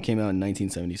Moves album came out in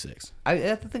 1976.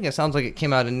 I think it sounds like it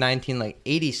came out in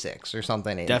 1986 or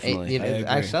something. Definitely.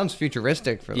 It sounds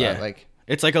futuristic for that. Like,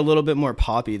 it's like a little bit more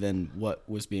poppy than what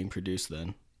was being produced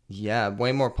then. Yeah,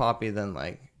 way more poppy than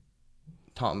like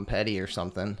Tom Petty or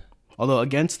something. Although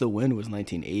Against the Wind was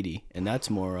 1980, and that's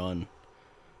more on...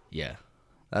 Yeah.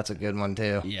 That's a good one,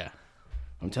 too. Yeah.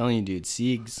 I'm telling you, dude,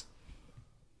 Siegs.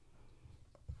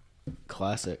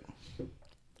 Classic.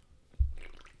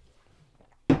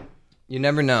 You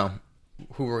never know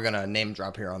who we're going to name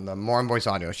drop here on the More on Voice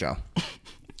Audio Show.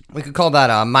 We could call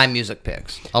that My Music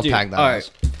Picks. I'll tag that. All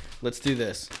right, let's do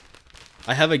this.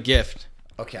 I have a gift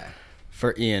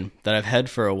for Ian that I've had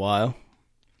for a while.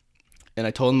 And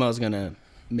I told him I was going to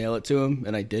mail it to him,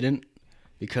 and I didn't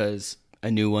because I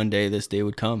knew one day this day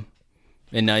would come.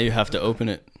 And now you have to open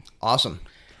it. Awesome.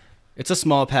 It's a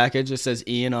small package. It says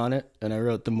Ian on it, and I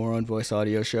wrote the More on Voice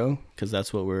Audio Show because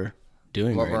that's what we're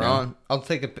doing right now. On. I'll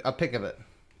take a pic of it.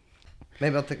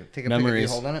 Maybe I'll take a pic of you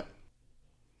holding it.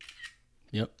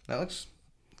 Yep. That looks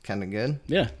kind of good.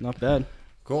 Yeah, not bad.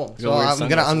 Cool. So I'm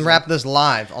going to unwrap this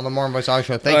live on the More on Voice Audio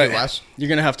Show. Thank you, Wes. You're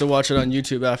going to have to watch it on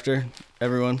YouTube after,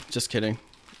 everyone. Just kidding.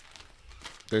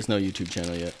 There's no YouTube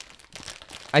channel yet.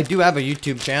 I do have a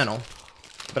YouTube channel,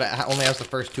 but it only has the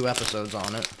first 2 episodes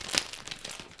on it.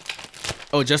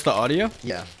 Oh, just the audio?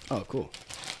 Yeah. Oh, cool.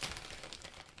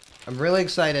 I'm really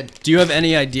excited. Do you have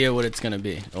any idea what it's going to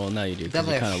be? Well, now you do.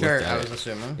 Definitely a shirt, I was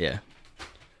assuming. Yeah.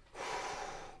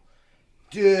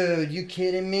 Dude, you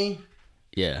kidding me?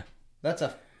 Yeah. That's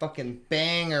a fucking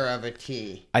banger of a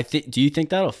tee. Do you think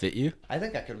that'll fit you? I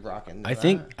think I could rock into I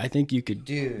think you could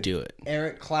do it.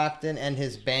 Eric Clapton and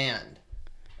his band.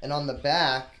 And on the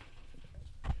back,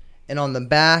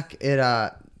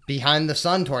 it Behind the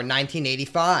Sun Tour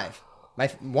 1985.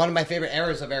 One of my favorite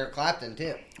eras of Eric Clapton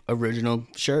too. Original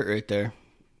shirt right there.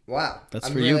 Wow. That's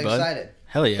I'm for really you, bud. Excited.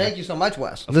 Hell yeah. Thank you so much,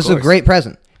 Wes. Of this course. is a great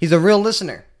present. He's a real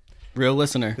listener. Real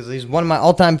listener. Because he's one of my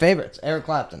all-time favorites, Eric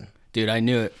Clapton. Dude, I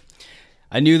knew it.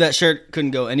 I knew that shirt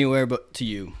couldn't go anywhere but to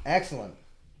you. Excellent.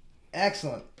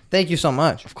 Thank you so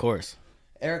much. Of course.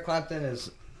 Eric Clapton is...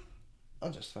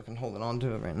 I'm just fucking holding on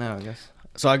to it right now, I guess.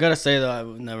 So I gotta say, though,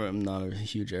 I'm not a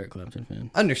huge Eric Clapton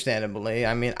fan. Understandably.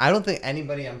 I mean, I don't think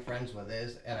anybody I'm friends with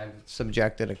is, and I've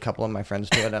subjected a couple of my friends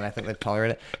to it, and I think they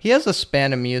tolerate it. He has a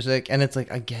span of music, and it's like,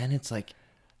 again, it's like,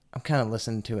 I'm kind of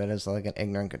listening to it as like an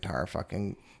ignorant guitar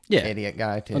fucking idiot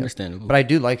guy, too. Understandable. But I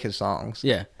do like his songs.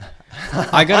 Yeah.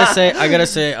 I gotta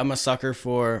say, I'm a sucker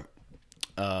for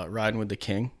Riding with the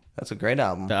King. That's a great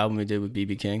album. The album we did with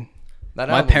B.B. King.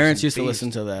 My parents used to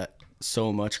listen to that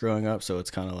so much growing up, so it's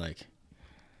kind of like...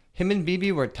 Him and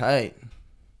BB were tight.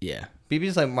 Yeah.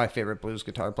 BB's like my favorite blues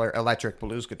guitar player, electric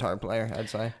blues guitar player, I'd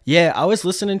say. Yeah, I was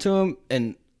listening to him,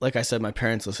 and like I said, my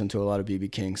parents listened to a lot of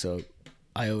BB King, so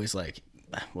I always like,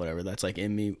 whatever, that's like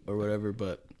in me or whatever,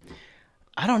 but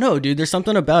I don't know, dude. There's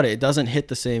something about it. It doesn't hit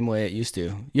the same way it used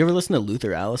to. You ever listen to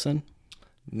Luther Allison?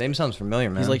 Name sounds familiar,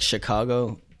 man. He's like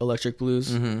Chicago electric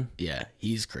blues. Mm-hmm. Yeah,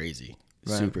 he's crazy.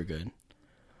 Right. Super good.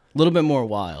 A little bit more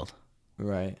wild.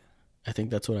 Right. I think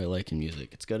that's what I like in music.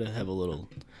 It's got to have a little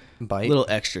Bite. little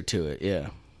extra to it. Yeah.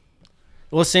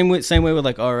 Well, same way with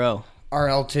like RL.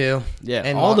 RL too. Yeah,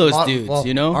 and all those dudes,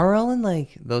 you know? RL and like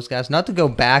those guys, not to go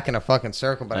back in a fucking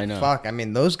circle, but I know. fuck, I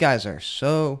mean, those guys are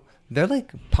they're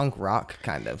like punk rock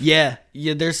kind of. Yeah,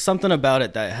 there's something about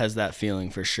it that has that feeling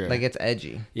for sure. Like it's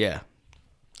edgy. Yeah.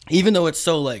 Even though it's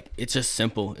so like, it's just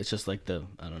simple. It's just like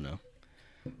I don't know.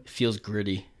 It feels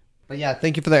gritty. But yeah,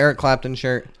 thank you for the Eric Clapton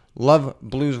shirt. Love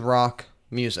blues rock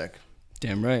music.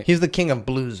 Damn right. He's the king of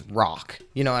blues rock.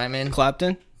 You know what I mean?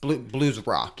 Clapton? Blues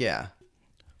rock, yeah.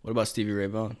 What about Stevie Ray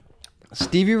Vaughan?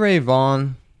 Stevie Ray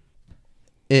Vaughan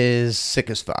is sick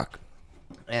as fuck.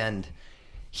 And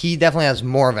he definitely has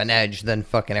more of an edge than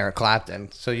fucking Eric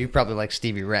Clapton. So you probably like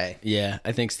Stevie Ray. Yeah,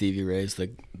 I think Stevie Ray's the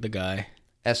guy.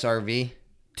 SRV.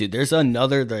 Dude, there's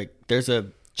a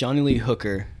Johnny Lee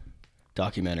Hooker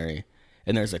documentary,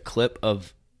 and there's a clip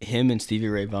of him and Stevie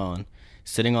Ray Vaughan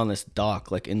sitting on this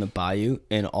dock, like in the bayou,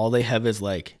 and all they have is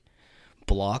like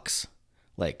blocks,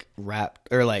 like wrapped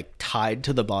or like tied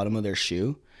to the bottom of their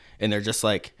shoe, and they're just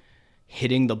like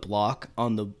hitting the block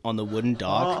on the wooden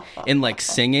dock and like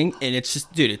singing, and it's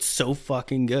just, dude, it's so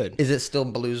fucking good. Is it still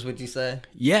blues, would you say?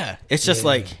 Yeah, it's just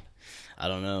like, I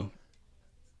don't know.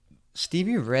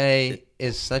 Stevie Ray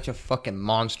is such a fucking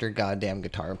monster goddamn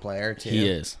guitar player too. He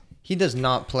is. He does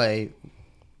not play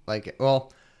like,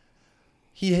 well,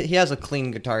 he has a clean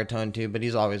guitar tone too, but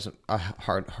he's always a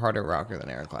harder rocker than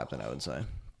Eric Clapton, I would say.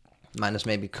 Minus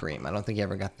maybe Kareem. I don't think he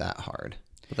ever got that hard.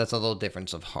 But that's a little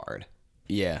difference of hard.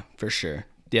 Yeah, for sure.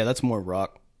 Yeah, that's more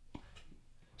rock.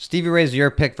 Stevie Ray's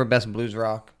your pick for best blues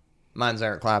rock. Mine's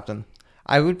Eric Clapton.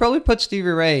 I would probably put Stevie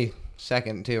Ray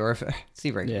second too, or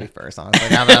Stevie Ray could be first, honestly.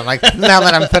 Now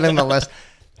that I'm putting the list,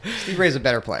 Stevie Ray's a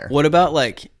better player. What about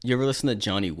like, you ever listen to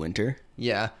Johnny Winter?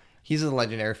 Yeah, he's a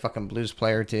legendary fucking blues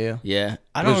player too. Yeah,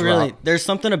 I Blues don't really. rock. There's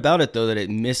something about it though that it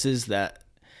misses that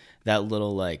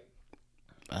little like,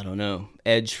 I don't know,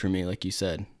 edge for me, like you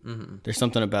said. Mm-hmm. There's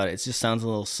something about it. It just sounds a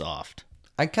little soft.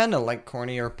 I kind of like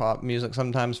cornier pop music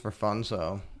sometimes for fun,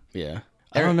 so yeah.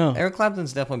 I don't know. Eric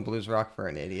Clapton's definitely blues rock for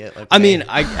an idiot. Like I mean,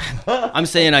 I'm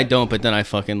saying I don't, but then I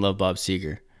fucking love Bob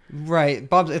Seger. Right,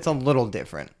 Bob's. It's a little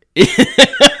different.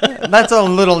 That's a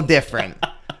little different.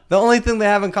 The only thing they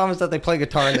have in common is that they play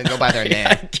guitar and they go by their name.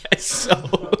 I guess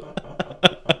so.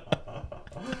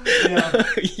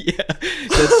 Yeah,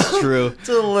 that's true. It's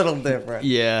a little different.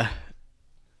 Yeah.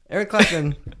 Eric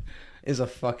Clapton is a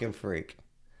fucking freak.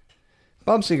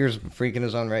 Bob Seger's a freak in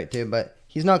his own right too, but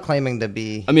he's not claiming to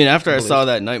be. I mean, after I saw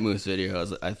that Night Moose video,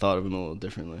 I thought of him a little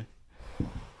differently.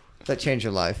 That changed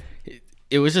your life.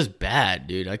 It was just bad,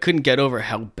 dude. I couldn't get over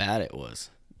how bad it was.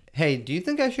 Hey, do you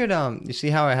think I should, you see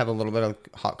how I have a little bit of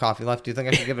hot coffee left? Do you think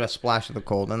I should give it a splash of the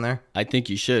cold in there? I think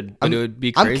you should, but it would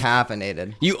be crazy. I'm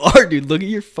caffeinated. You are, dude. Look at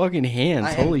your fucking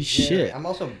hands. Holy shit. I'm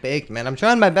also baked, man. I'm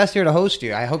trying my best here to host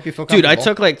you. I hope you feel comfortable. Dude, I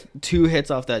took like 2 hits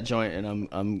off that joint, and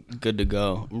I'm good to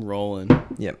go. I'm rolling.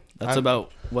 Yep. That's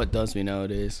about what does me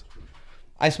nowadays.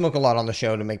 I smoke a lot on the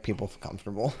show to make people feel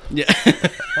comfortable. Yeah.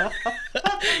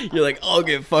 You're like, I'll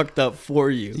get fucked up for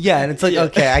you. Yeah, and it's like,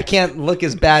 okay, I can't look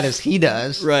as bad as he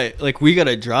does. Right. Like, we got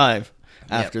to drive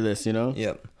after this, you know?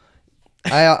 Yep.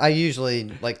 I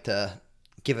usually like to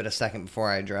give it a second before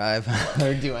I drive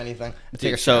or do anything.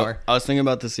 Take a shower. So, I was thinking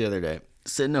about this the other day.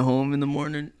 Sitting at home in the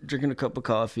morning, drinking a cup of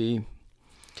coffee,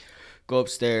 go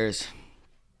upstairs,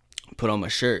 put on my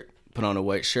shirt, put on a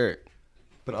white shirt.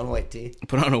 Put on a white tee.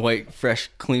 Put on a white, fresh,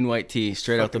 clean white tee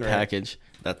straight out the Fucking package.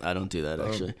 That I don't do that,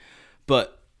 actually.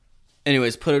 But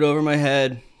anyways, put it over my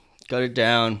head, got it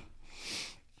down,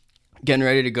 getting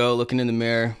ready to go, looking in the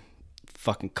mirror,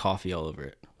 fucking coffee all over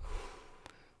it.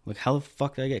 Like, how the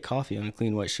fuck did I get coffee on a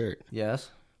clean white shirt?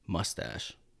 Yes.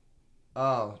 Mustache.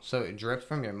 Oh, so it dripped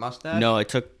from your mustache? No, I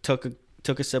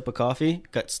took a sip of coffee,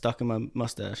 got stuck in my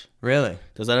mustache. Really?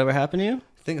 Does that ever happen to you?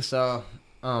 I think so.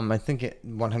 I think it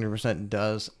 100%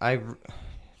 does. I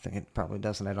think it probably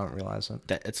does, and I don't realize it.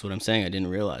 That's what I'm saying. I didn't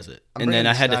realize it. And then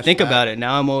I had to think about it.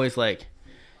 Now I'm always like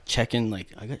checking, like,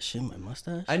 I got shit in my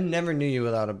mustache. I never knew you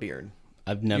without a beard.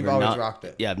 You've always rocked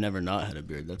it. Yeah, I've never not had a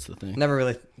beard. That's the thing. Never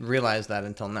really realized that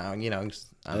until now. You know,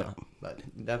 I don't know. But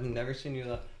I've never seen you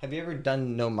without. Have you ever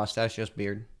done no mustache, just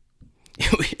beard?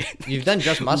 You've done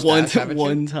just mustache, haven't you?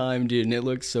 One time, dude, and it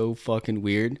looks so fucking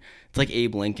weird. It's like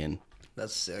Abe Lincoln.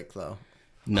 That's sick, though.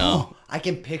 No. I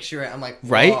can picture it. I'm like, whoa.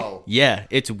 Right? Yeah,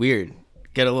 it's weird.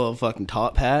 Get a little fucking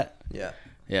top hat. Yeah.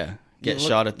 Yeah. get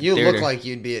shot at the You theater. look like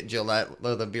you'd be at Gillette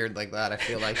with a beard like that, I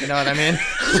feel like. You know what I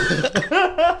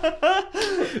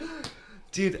mean?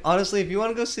 Dude, honestly, if you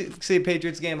want to go see a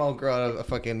Patriots game, I'll grow out a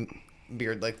fucking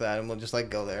beard like that, and we'll just, like,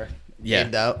 go there. Yeah.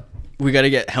 Faded out. We got to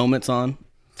get helmets on.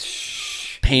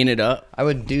 Paint it up. I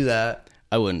would do that.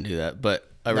 I wouldn't do that, but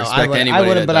I respect anybody I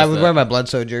wouldn't, that but I does would that. wear my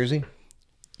Bledsoe jersey.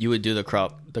 You would do the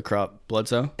crop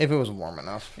Bledsoe? If it was warm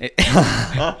enough.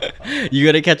 You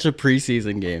got to catch a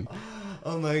preseason game.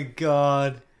 Oh, my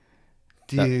God.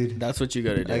 Dude. That's what you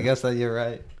got to do. I guess that you're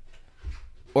right.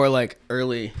 Or, like,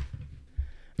 early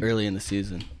in the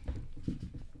season.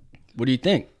 What do you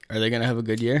think? Are they going to have a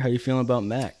good year? How you feeling about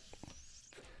Mac?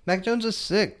 Mac Jones is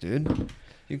sick, dude.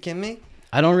 You kidding me?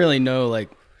 I don't really know, like...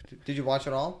 Did you watch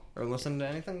it all? Or listen to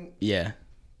anything? Yeah.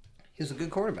 He's a good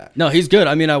quarterback. No, he's good.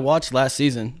 I mean, I watched last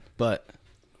season, but...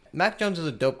 Mac Jones is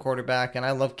a dope quarterback, and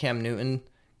I love Cam Newton.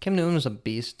 Cam Newton was a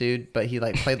beast, dude, but he,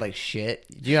 like, played like shit.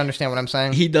 Do you understand what I'm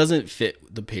saying? He doesn't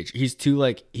fit the Patriots. He's too,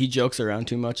 like... He jokes around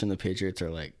too much, and the Patriots are,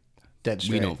 like... Dead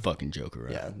straight. We don't fucking joke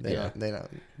around. Yeah,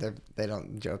 they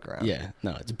don't joke around. Yeah,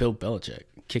 no, it's Bill Belichick.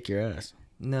 Kick your ass.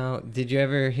 No, did you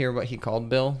ever hear what he called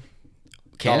Bill?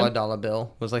 Cam? Dollar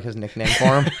Bill was like his nickname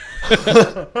for him.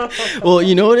 Well,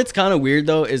 you know what? It's kind of weird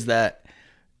though, is that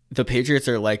the Patriots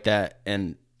are like that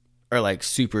and are like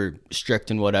super strict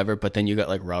and whatever, but then you got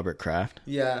like Robert Kraft.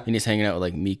 Yeah. And he's hanging out with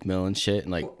like Meek Mill and shit,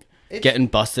 and like Well, getting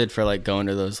busted for like going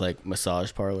to those like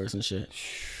massage parlors and shit.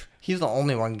 He's the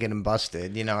only one getting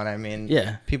busted, you know what I mean?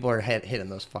 Yeah. People are hitting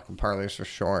those fucking parlors for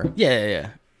sure. Yeah.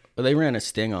 But they ran a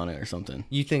sting on it or something.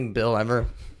 You think Bill ever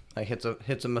like hits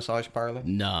a massage parlor?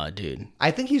 Nah, dude.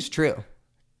 I think he's true.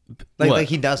 What? Like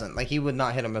he doesn't. Like he would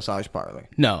not hit a massage parlor.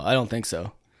 No, I don't think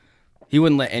so. He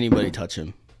wouldn't let anybody touch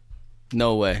him.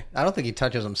 No way. I don't think he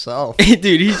touches himself.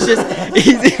 Dude, he's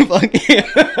fucking...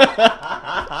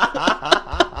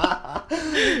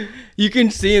 You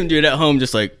can see him, dude, at home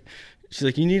just like... She's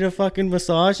like, you need a fucking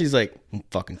massage? He's like, don't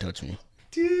fucking touch me.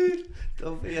 Dude.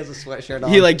 He has a sweatshirt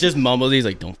on. He like just mumbles. He's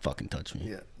like, don't fucking touch me.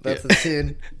 Yeah, that's the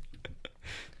dude.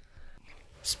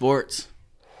 Sports.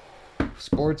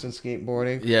 Sports and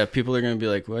skateboarding. Yeah, people are going to be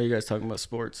like, why are you guys talking about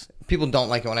sports? People don't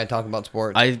like it when I talk about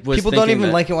sports. People don't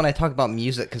even like it when I talk about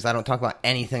music because I don't talk about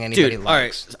anything anybody likes.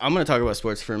 likes. All right, I'm going to talk about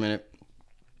sports for a minute.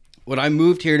 When I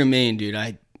moved here to Maine,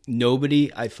 dude,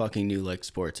 nobody I fucking knew liked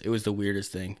sports. It was the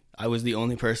weirdest thing. I was the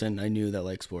only person I knew that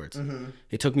liked sports. Mm-hmm.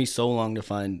 It took me so long to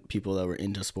find people that were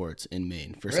into sports in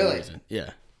Maine for some reason.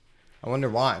 Yeah. I wonder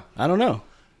why. I don't know.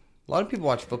 A lot of people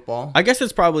watch football. I guess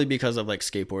it's probably because of like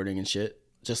skateboarding and shit.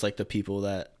 Just like the people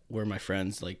that were my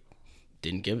friends like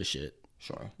didn't give a shit.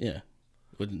 Sure. Yeah.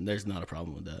 There's not a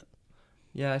problem with that.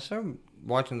 Yeah, I started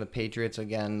watching the Patriots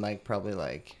again like probably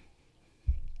like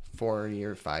 5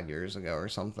 years ago or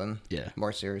something. Yeah.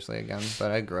 More seriously again.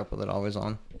 But I grew up with it always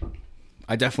on.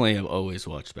 I definitely have always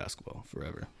watched basketball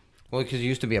forever. Well, because you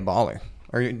used to be a baller.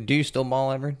 Or do you still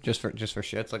ball ever? Just for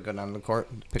shits, like go down to the court,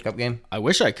 pickup game? I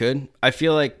wish I could. I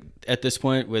feel like at this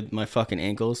point with my fucking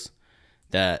ankles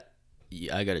that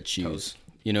I got to choose.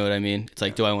 You know what I mean? It's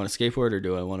like, do I want to skateboard or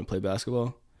do I want to play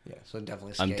basketball? Yeah, so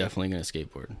definitely skate. I'm definitely going to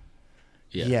skateboard.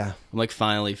 Yeah. I'm like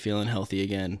finally feeling healthy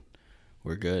again.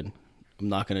 We're good. I'm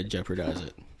not going to jeopardize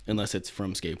it unless it's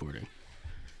from skateboarding.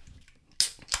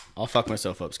 I'll fuck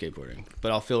myself up skateboarding,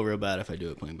 but I'll feel real bad if I do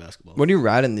it playing basketball. What are you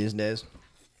riding these days?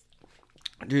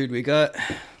 Dude, we got...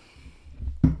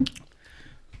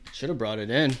 Should have brought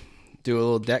it in. Do a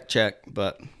little deck check,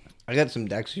 but... I got some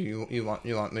decks. You want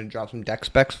me to drop some deck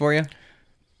specs for you?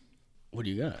 What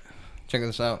do you got? Check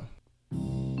this out.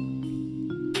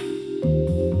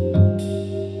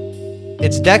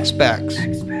 It's deck specs.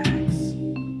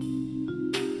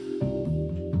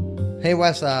 Hey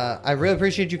Wes, I really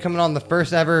appreciate you coming on the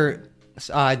first ever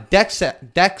deck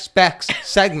specs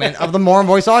segment of the More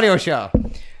Voice Audio Show.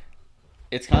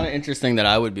 It's kind of interesting that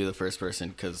I would be the first person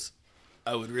because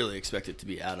I would really expect it to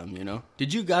be Adam, you know?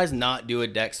 Did you guys not do a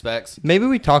deck specs? Maybe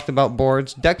we talked about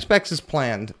boards. Deck specs is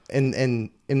planned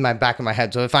in my back of my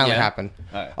head, so it finally happened.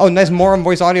 All right. Oh, nice More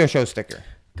Voice Audio Show sticker.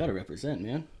 Gotta represent,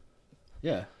 man.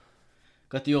 Yeah.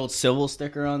 Got the old Civil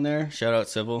sticker on there. Shout out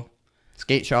Civil.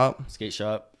 Skate shop. Skate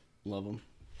shop. Love them.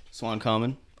 Swan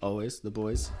Common. Always. The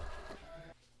boys.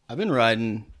 I've been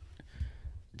riding.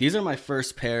 These are my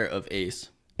first pair of Ace.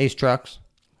 Ace trucks.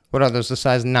 What are those? The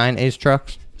size 9 Ace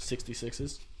trucks?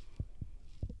 66s.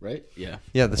 Right? Yeah.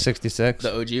 Yeah, the 66.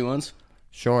 The OG ones.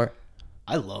 Sure.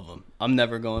 I love them. I'm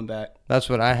never going back. That's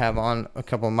what I have on a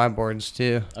couple of my boards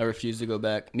too. I refuse to go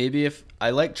back. Maybe if I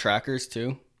like trackers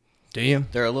too. Do you?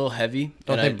 They're a little heavy.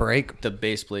 Don't they break? The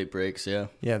base plate breaks, yeah.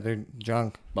 Yeah, they're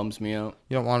junk. Bums me out.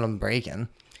 You don't want them breaking.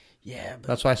 Yeah, but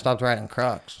That's why I stopped riding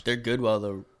trucks. they're good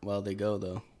while they go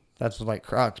though. That's like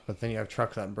trucks, but then you have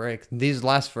trucks that break. These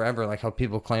last forever, like how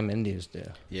people claim Indies do.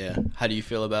 Yeah. How do you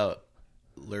feel about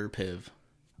Lurpiv?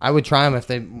 I would try them if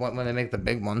when they make the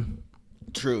big one.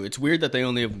 True. It's weird that they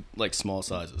only have like small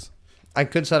sizes. I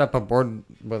could set up a board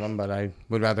with them, but I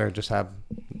would rather just have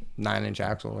 9-inch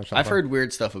axle or something. I've heard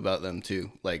weird stuff about them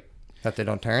too, like that they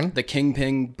don't turn. the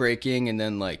kingpin breaking, and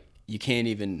then like you can't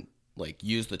even like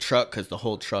use the truck because the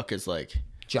whole truck is like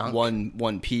Junk.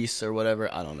 one piece or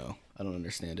whatever. I don't know. I don't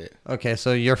understand it. Okay,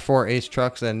 so you're 4/8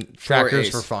 trucks and trackers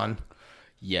for fun.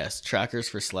 Yes, trackers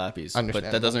for slappies, but that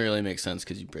Understandable. doesn't really make sense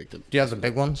because you break them. Do you have the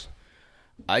big ones?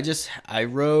 I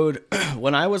rode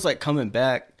when I was like coming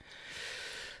back,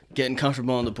 getting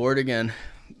comfortable on the board again.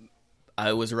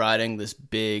 I was riding this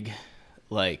big,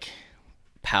 like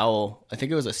Powell. I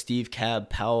think it was a Steve Cab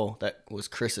Powell that was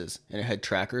Chris's, and it had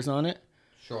trackers on it.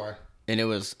 Sure. And it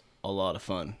was a lot of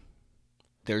fun.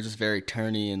 They were just very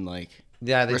turny and like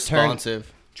Yeah, they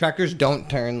responsive. Trackers don't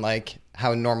turn like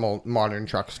how normal modern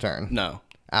trucks turn. No,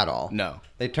 At all. no,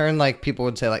 They turn like people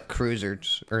would say like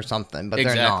cruisers or something, but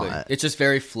exactly. they're not. It's just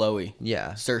very flowy,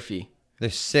 Yeah. surfy. They're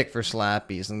sick for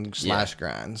slappies and slash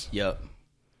grinds. Yep.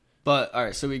 But all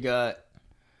right, so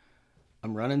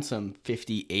I'm running some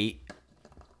 58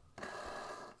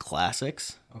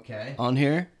 classics Okay. on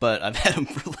here, but I've had them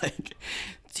for like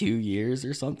 2 years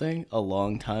or something. A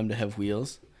long time to have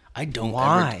wheels. I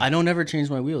don't ever change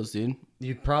my wheels, dude.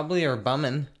 You probably are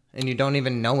bumming and you don't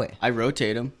even know it. I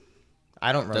rotate them.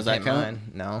 I don't rotate Does that count?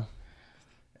 mine. No.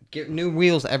 Get new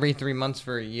wheels every 3 months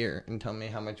for a year and tell me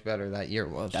how much better that year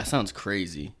was. That sounds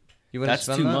crazy. You wouldn't That's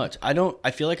spend too that? much.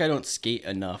 I feel like I don't skate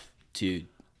enough to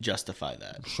justify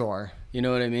that. Sure. You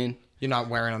know what I mean? You're not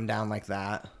wearing them down like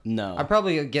that. No. I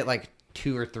probably get like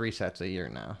 2 or 3 sets a year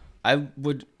now.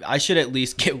 I should at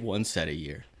least get one set a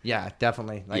year. Yeah,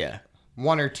 definitely. Like Yeah.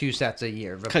 1 or 2 sets a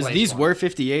year. Because Replace these one. were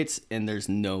 58s, and there's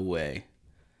no way.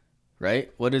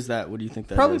 Right? What is that? What do you think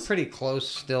that probably is? pretty close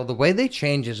still. The way they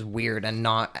change is weird and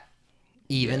not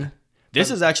even. Yeah.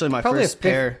 This is actually my Probably first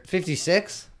pair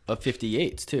 56. of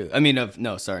 58s, too. I mean, not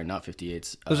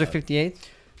 58s. Those are 58s?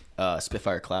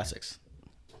 Spitfire Classics.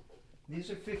 These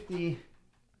are 50.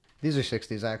 These are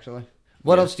 60s, actually.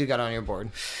 What else do you got on your board?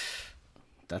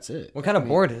 That's it. What kind of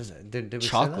board is it? Did we say that?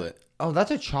 Chocolate. Oh, that's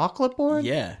a chocolate board?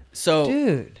 Yeah. So,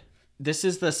 Dude. this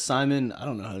is the Simon, I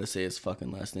don't know how to say his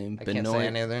fucking last name. I can't say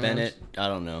any of their Bennett, I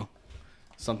don't know.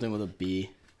 Something with a B.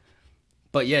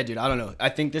 But yeah, dude, I don't know. I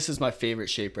think this is my favorite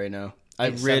shape right now.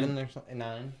 Like 7 or something?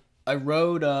 9? I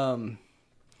rode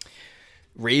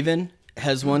Raven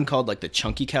has one called like the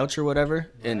Chunky Couch or whatever,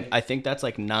 and I think that's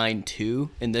like 9.2,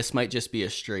 and this might just be a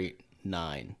straight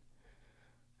 9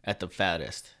 at the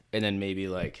fattest, and then maybe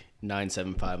like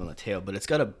 9.75 on the tail, but it's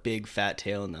got a big fat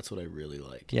tail, and that's what I really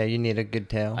like. Yeah, you need a good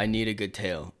tail. I need a good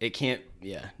tail. It can't,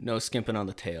 no skimping on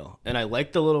the tail, and I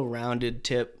like the little rounded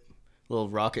tip, little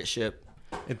rocket ship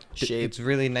shape. It's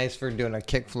really nice for doing a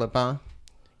kickflip, huh?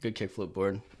 Good kickflip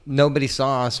board. Nobody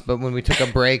saw us, but when we took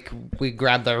a break, we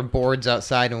grabbed our boards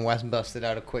outside and Wes busted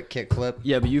out a quick kickflip.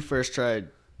 Yeah, but you first tried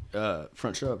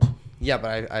front shrubs. Yeah,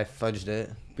 but I fudged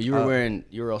it. But you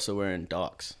were also wearing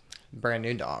docks. Brand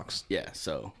new docks. Yeah,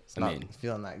 so It's not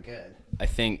feeling that good. I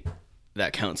think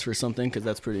that counts for something because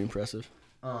that's pretty impressive.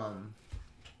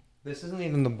 This isn't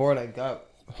even the board I got.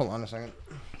 Hold on a second.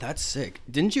 That's sick.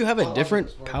 Didn't you have a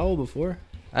different Powell before?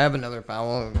 I have another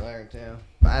Powell over there too,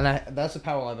 and that's the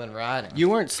Powell I've been riding. You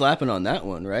weren't slapping on that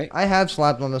one, right? I have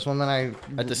slapped on this one. Then I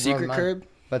At the secret curb.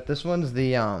 But this one's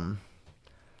the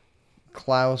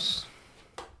Klaus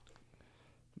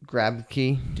grab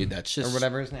key, Dude, that's just or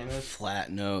whatever his name is. flat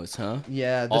nose, huh?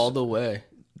 Yeah, All the way.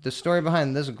 The story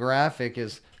behind this graphic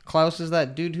is Klaus is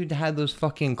that dude who had those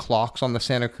fucking clocks on the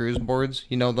Santa Cruz boards.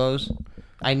 You know those?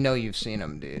 I know you've seen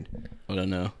them, dude. I don't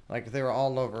know. Like, they were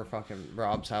all over fucking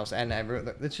Rob's house. And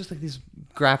it's just like these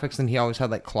graphics, and he always had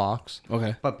like clocks.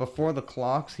 Okay. But before the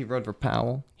clocks, he rode for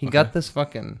Powell. He got this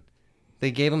fucking...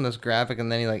 They gave him this graphic,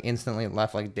 and then he like instantly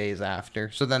left like days after.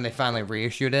 So then they finally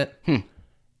reissued it.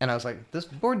 And I was like, this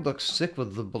board looks sick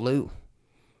with the blue.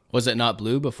 Was it not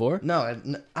blue before? No,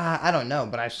 I don't know,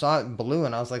 but I saw it blue,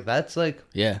 and I was like, that's like...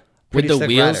 Yeah. Pretty With the sick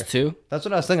wheels rider. too? That's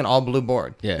what I was thinking, all blue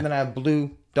board. Yeah. And then I have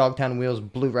blue Dogtown wheels,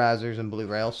 blue risers, and blue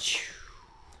rails.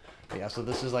 But yeah, so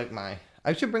this is like my...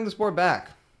 I should bring this board back.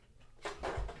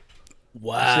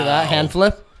 Wow. See that? Hand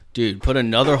flip? Dude, put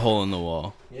another hole in the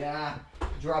wall. Yeah.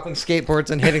 Dropping skateboards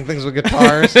and hitting things with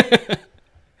guitars.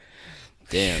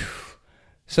 Damn.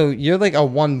 So you're like a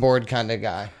one board kind of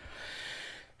guy.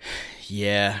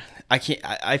 Yeah. I can't.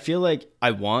 I feel like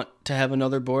I want to have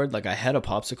another board. Like I had a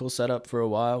popsicle set up for a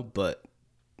while, but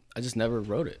I just never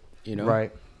rode it. you know?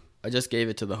 Right. I just gave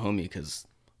it to the homie because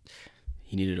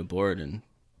he needed a board and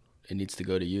it needs to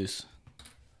go to use.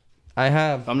 I'm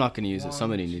not going to use it.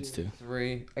 Somebody needs to.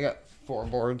 3. I got 4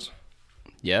 boards.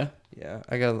 Yeah? Yeah.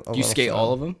 I got Do you skate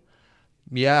all of them?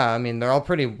 Yeah. I mean, they're all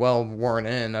pretty well worn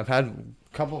in. I've had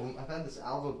this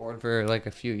Alva board for like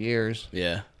a few years.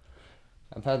 Yeah.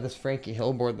 I've had this Frankie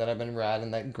Hill board that I've been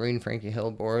riding, that green Frankie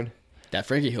Hill board. That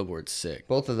Frankie Hill board's sick.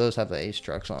 Both of those have the Ace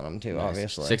trucks on them too, Nice.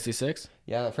 obviously. 66?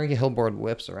 Yeah, the Frankie Hill board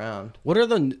whips around. What are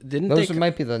Those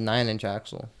might be the 9-inch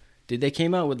axle. Did they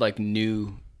came out with like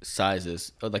new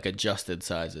sizes, or like adjusted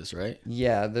sizes, right?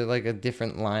 Yeah, they're like a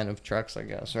different line of trucks, I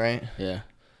guess, right? Yeah,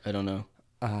 I don't know.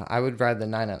 I would ride the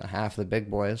 9.5, the big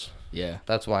boys. Yeah.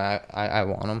 That's why I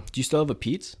want them. Do you still have a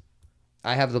Pete's?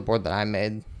 I have the board that I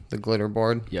made, the glitter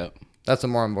board. Yep. That's a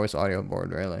more on voice audio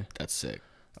board, really. That's sick.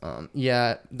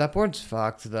 Yeah, that board's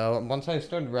fucked, though. Once I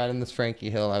started riding this Frankie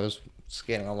Hill, I was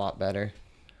skating a lot better.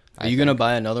 Are you going to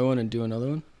buy another one and do another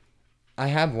one? I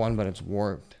have one, but it's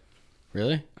warped.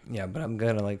 Really? Yeah, but I'm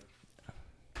going to,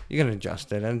 you can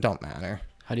adjust it, and it don't matter.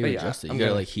 How do you adjust it? You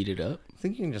got to, heat it up? I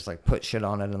think you can just, put shit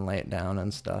on it and lay it down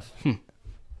and stuff.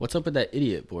 What's up with that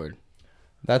idiot board?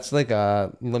 That's,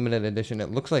 a limited edition.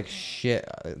 It looks like shit.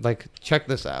 Check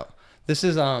this out. This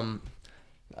is, Tom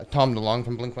DeLonge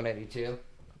from Blink-182.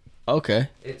 Okay.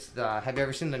 It's have you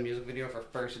ever seen the music video for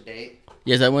First Date?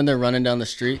 Yeah, is that when they're running down the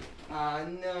street?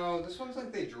 No. This one's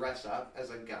they dress up as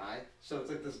a guy. So it's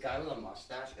this guy with a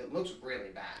mustache. It looks really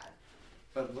bad.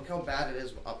 But look how bad it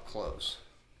is up close.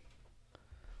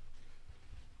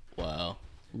 Wow.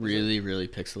 Really, really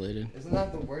pixelated. Isn't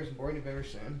that the worst board you've ever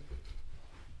seen?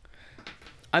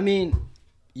 I mean,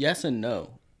 yes and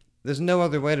no. There's no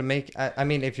other way to make... I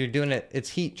mean, if you're doing it, it's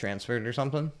heat transferred or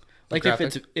something.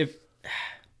 If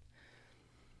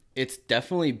it's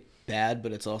definitely bad,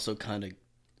 but it's also kind of...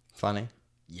 Funny.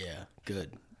 Yeah,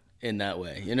 good. In that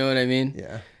way. You know what I mean?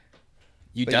 Yeah.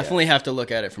 You definitely have to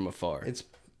look at it from afar. It's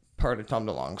part of Tom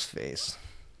DeLonge's face.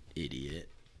 Idiot.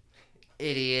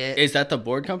 Is that the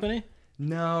board company?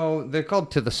 No, they're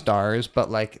called To the Stars,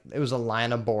 but it was a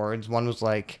line of boards. One was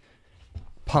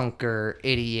punker,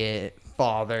 idiot,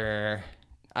 father.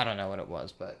 I don't know what it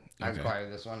was, but I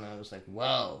acquired this one and I was like,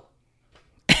 whoa.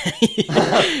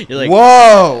 You're like,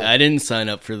 whoa! I didn't sign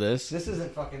up for this. This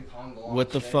isn't fucking Tom DeLonge.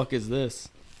 What the fuck is this?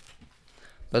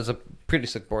 That's a pretty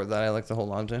sick board that I like to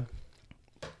hold on to.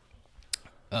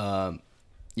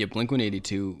 Yeah,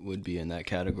 Blink-182 would be in that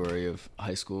category of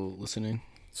high school listening.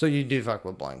 So you do fuck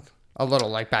with Blink a little,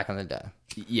 back in the day.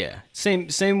 Yeah,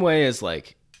 same way as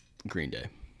Green Day.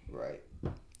 Right.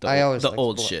 The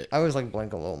old shit. I always like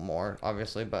Blink a little more,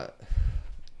 obviously, but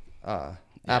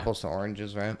apples to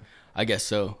oranges, right? I guess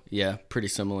so. Yeah, pretty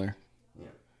similar. Yeah.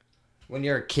 When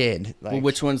you're a kid, well,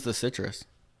 which one's the citrus?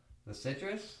 The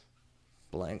citrus?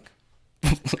 Blink.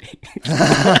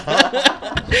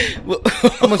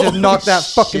 Almost just knocked that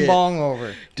fucking bong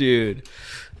over. Dude,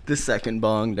 the second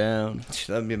bong down.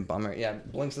 That'd be a bummer. Yeah,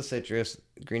 Blink's the citrus,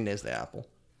 Green Day's the apple.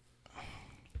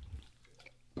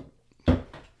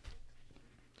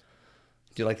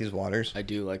 Do you like these waters? I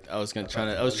do like. I was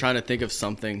trying to think of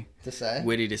something to say,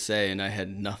 witty to say, and I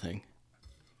had nothing.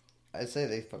 I'd say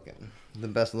they fucking the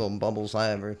best little bubbles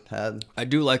I ever had. I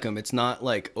do like them. It's not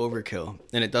overkill,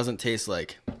 and it doesn't taste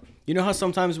like. You know how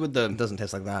sometimes with the... It doesn't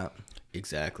taste like that.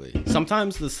 Exactly.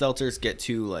 Sometimes the seltzers get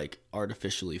too,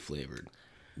 artificially flavored.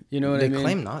 You know what I mean? They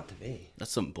claim not to be.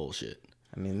 That's some bullshit.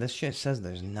 I mean, this shit says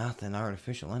there's nothing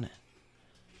artificial in it.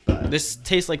 But this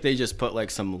tastes like they just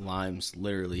put, some limes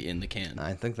literally in the can.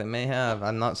 I think they may have.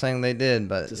 I'm not saying they did,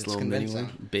 but just it's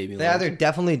convincing. Baby they either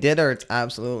definitely did or it's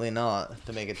absolutely not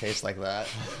to make it taste like that.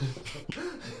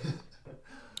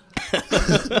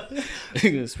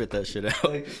 You're going to spit that shit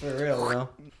out. For real, though.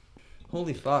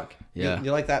 Holy fuck. Yeah.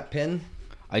 You like that pin?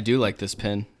 I do like this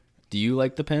pin. Do you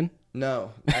like the pin?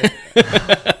 No.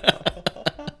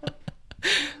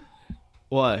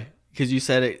 Why? Because you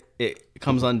said it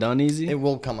comes undone easy? It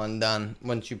will come undone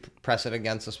once you press it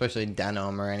against, especially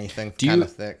denim or anything kind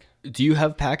of thick. Do you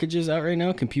have packages out right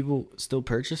now? Can people still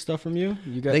purchase stuff from you?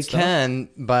 They can,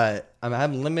 but I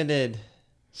have limited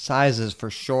sizes for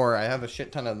sure. I have a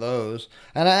shit ton of those,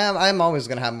 and I'm always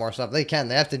gonna have more stuff. They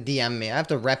have to DM me. I have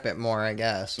to rep it more, I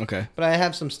guess. Okay. But I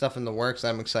have some stuff in the works that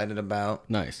I'm excited about.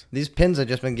 Nice. These pins have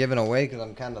just been given away because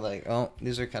I'm kind of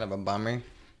these are kind of a bummer.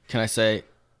 Can I say,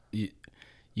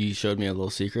 you showed me a little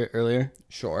secret earlier?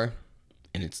 Sure.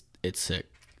 And it's sick.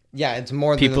 Yeah, it's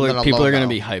more than a logo. People are gonna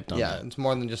be hyped on that. Yeah, it's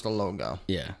more than just a logo.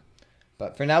 Yeah.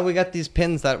 But for now, we got these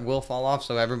pins that will fall off,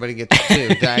 so everybody gets 2.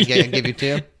 Did I give you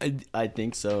 2? I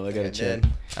think so. I gotta check.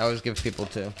 I always give people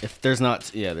 2. If there's not,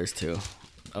 there's 2.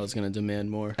 I was gonna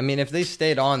demand more. I mean, if they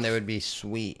stayed on, they would be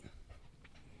sweet.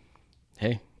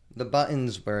 Hey, The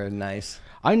buttons were nice.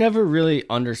 I never really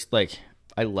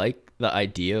I like the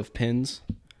idea of pins,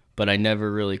 but I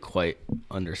never really quite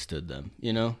understood them,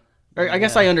 you know? Or I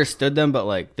guess I understood them, but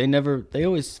like they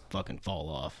always fucking fall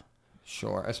off.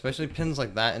 Sure, especially pins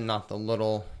like that and not the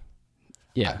little...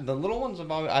 Yeah. The little ones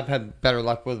I've had better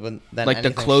luck with than like the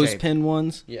anything clothespin shaped.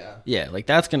 ones? Yeah. Yeah, like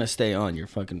that's going to stay on. You're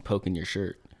fucking poking your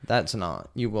shirt. That's not.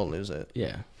 You will lose it.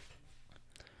 Yeah.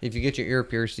 If you get your ear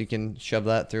pierced, you can shove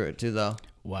that through it too, though.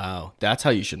 Wow. That's how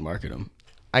you should market them.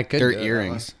 I could. They're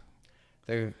earrings.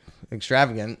 They're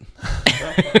extravagant.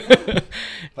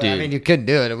 But Dude, I mean, you could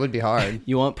do it. It would be hard.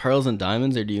 You want pearls and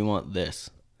diamonds, or do you want this?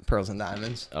 Pearls and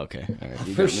diamonds. Okay. All right.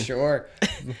 You For got me. sure.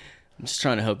 I'm just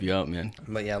trying to help you out, man.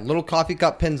 But yeah, little coffee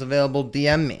cup pins available.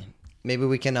 DM me. Maybe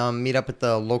we can meet up at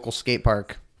the local skate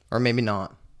park. Or maybe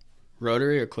not.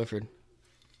 Rotary or Clifford?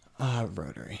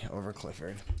 Rotary over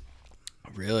Clifford.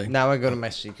 Really? Now I go to my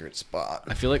secret spot.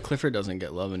 I feel like Clifford doesn't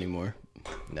get love anymore.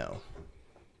 No.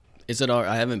 Is it all?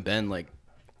 I haven't been like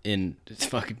in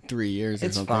fucking 3 years or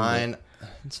It's something. fine.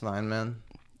 It's fine, man.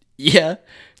 Yeah.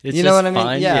 It's You know just what I mean?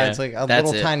 fine. Yeah, it's like a That's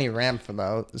little it. tiny ramp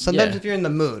about. Sometimes Yeah. if you're in the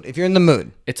mood. If you're in the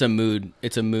mood. It's a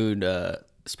mood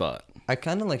spot. I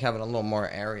kind of like having a little more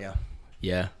area.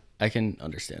 Yeah, I can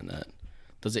understand that.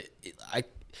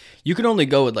 You can only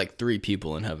go with like 3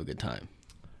 people and have a good time.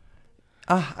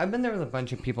 I've been there with a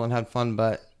bunch of people and had fun,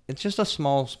 but it's just a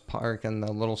small park and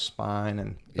the little spine,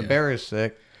 and the bear is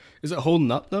sick. Is it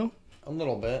holding up though? A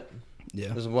little bit.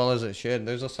 Yeah. As well as it should.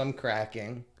 There's some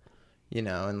cracking,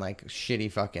 and like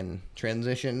shitty fucking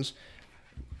transitions.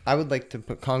 I would like to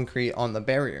put concrete on the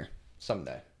barrier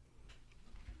someday.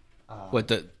 What,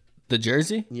 the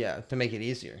jersey? Yeah, to make it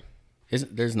easier.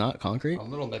 There's not concrete? A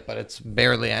little bit, but it's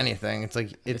barely anything. It's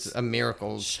like it's a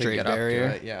miracle to straight get barrier?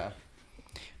 up to it. Yeah.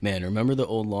 Man, remember the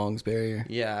old Longs barrier?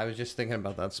 Yeah, I was just thinking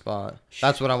about that spot.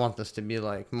 That's what I want this to be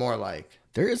like. More like.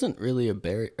 There isn't really a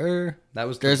barrier. That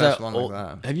was the best one like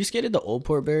that. Have you skated the Old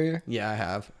Port barrier? Yeah, I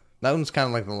have. That one's kind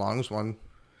of like the Longs one.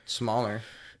 Smaller.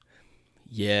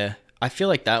 Yeah. I feel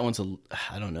like that one's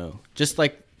I don't know. Just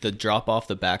like the drop off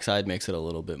the backside makes it a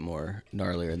little bit more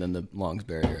gnarlier than the Longs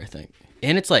barrier, I think.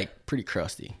 And it's like pretty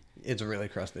crusty. It's really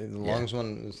crusty. The Longs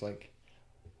one was like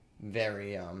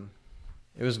very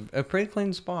it was a pretty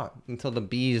clean spot until the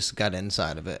bees got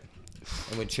inside of it.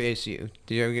 It would chase you.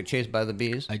 Did you ever get chased by the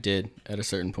bees? I did at a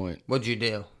certain point. What'd you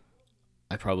do?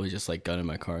 I probably just like got in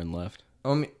my car and left.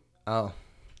 Oh,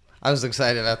 I was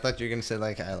excited. I thought you were gonna say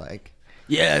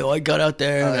Yeah, well, I got out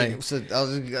there and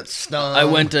I got stung. I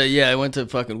went to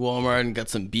fucking Walmart and got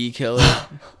some bee killer.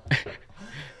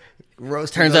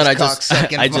 Turns out I just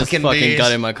fucking bees.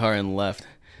 got in my car and left.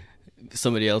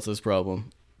 Somebody else's problem.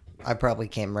 I probably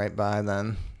came right by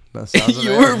then. By the sounds of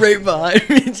You it. were right behind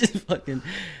me, just fucking.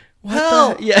 What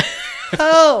Help! the? Yeah.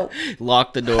 Help!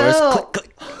 Lock the doors. Help!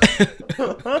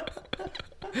 Click, click.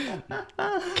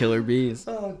 Killer bees.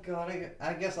 Oh god,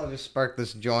 I guess I'll just spark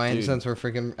this joint Dude. since we're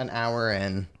freaking an hour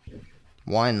in.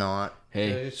 Why not?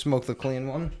 Hey. Smoke the clean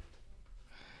one.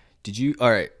 Did you?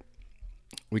 All right.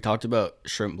 We talked about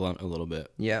shrimp blunt a little bit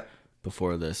Yep.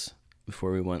 before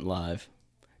we went live.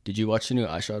 Did you watch the new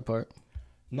iShot part?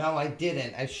 No, I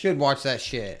didn't. I should watch that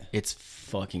shit. It's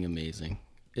fucking amazing.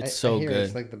 It's I so hear good.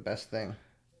 It's like the best thing.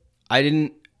 I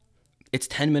didn't. It's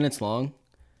 10 minutes long,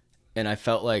 and I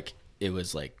felt like it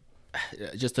was like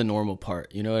just a normal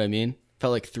part. You know what I mean?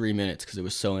 Felt like 3 minutes because it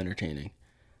was so entertaining.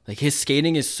 Like his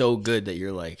skating is so good that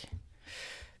you're like,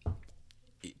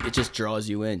 it just draws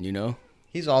you in. You know?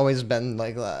 He's always been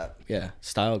like that. Yeah,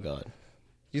 style god.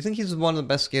 Do you think he's one of the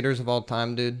best skaters of all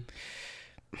time, dude?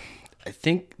 I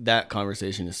think that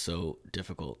conversation is so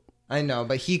difficult. I know,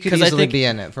 but he could 'Cause I easily think- be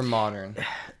in it for modern.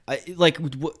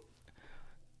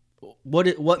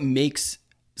 What makes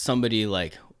somebody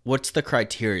like, what's the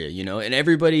criteria, you know? And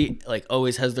everybody like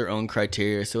always has their own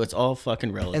criteria, so it's all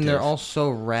fucking relative. And they're all so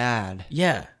rad.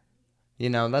 yeah. You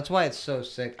know, that's why it's so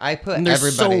sick. I put And there's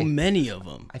everybody. so many of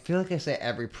them. I feel like I say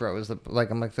every pro is I'm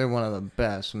like they're one of the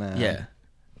best, man. Yeah.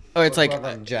 Or it's like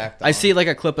I'm jacked I on. see like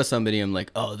a clip of somebody, I'm like,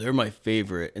 oh, they're my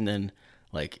favorite, and then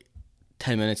like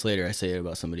 10 minutes later I say it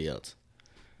about somebody else.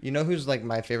 You know who's like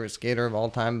my favorite skater of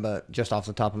all time, but just off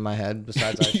the top of my head,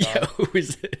 besides I saw Yeah, who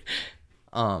is it?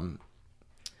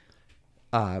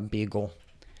 Beagle.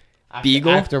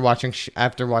 Beagle? After watching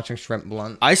Shrimp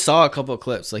Blunt. I saw a couple of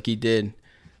clips. Like he did,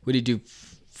 what did he do?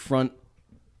 Front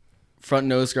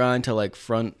nose grind to like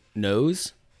front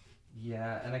nose.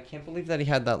 Yeah, and I can't believe that he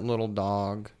had that little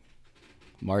dog.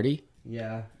 Marty?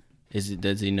 Yeah.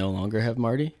 Does he no longer have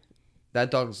Marty?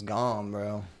 That dog's gone,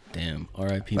 bro. Damn.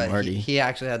 R.I.P. But Marty. he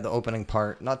actually had the opening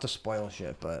part, not to spoil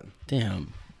shit, but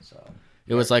Damn. so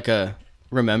It was like a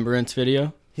remembrance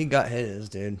video. he got his,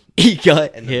 dude. He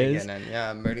got In the his. beginning.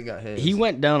 Yeah, Marty got his. He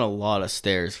went down a lot of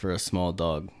stairs for a small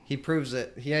dog. He proves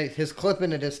it. His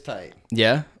clipping it is tight.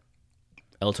 Yeah?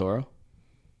 El Toro?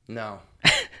 No.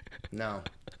 No.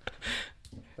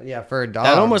 But yeah, for a dog.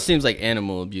 That almost seems like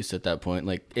animal abuse at that point.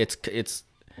 Like it's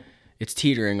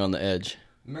teetering on the edge.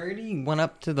 Marty went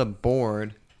up to the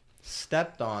board,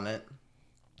 stepped on it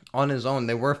on his own.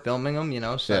 They were filming him,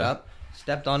 set up,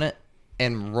 stepped on it,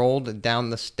 and rolled down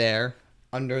the stair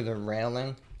under the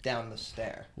railing down the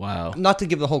stair. Wow. Not to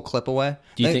give the whole clip away.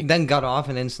 Do you think... Then got off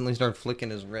and instantly started flicking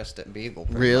his wrist at Beagle.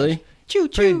 Really? Much. Choo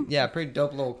choo. Pretty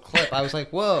dope little clip. I was like,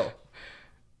 whoa.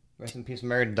 Rest in peace,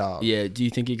 Married Dog. Yeah, do you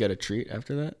think he got a treat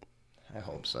after that? I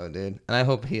hope so, dude. And I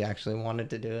hope he actually wanted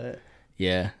to do it.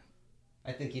 Yeah.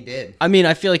 I think he did. I mean,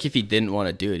 I feel like if he didn't want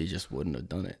to do it, he just wouldn't have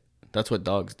done it. That's what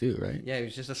dogs do, right? Yeah, he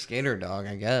was just a skater dog,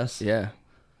 I guess. Yeah.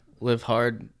 Live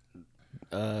hard,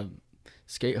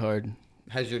 skate hard.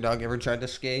 Has your dog ever tried to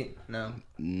skate? No.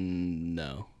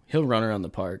 No. He'll run around the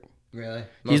park. Really?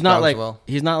 He's not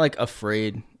like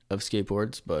afraid of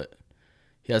skateboards, but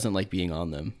he doesn't like being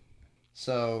on them.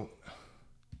 So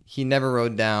he never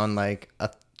rode down like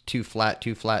a two flat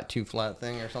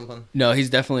thing or something? No, he's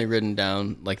definitely ridden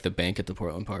down like the bank at the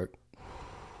Portland Park.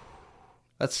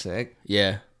 That's sick.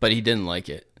 Yeah, but he didn't like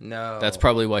it. No. That's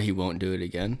probably why he won't do it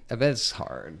again. I bet it's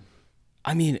hard.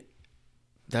 I mean,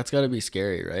 that's got to be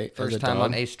scary, right? First time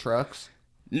on Ace Trucks?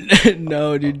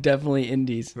 No, dude, definitely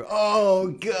Indies. Oh,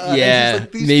 God. Yeah,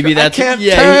 maybe that's...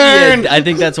 I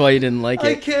think that's why he didn't like it.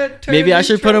 I can't turn. Maybe I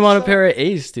should put him on a pair of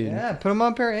Ace, dude. Yeah, put him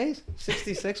on a pair of Ace.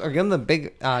 66. Or give him the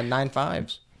big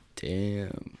 9.5s.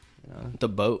 Damn. Yeah. The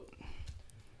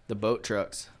boat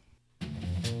trucks.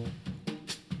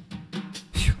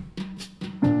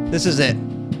 This is it.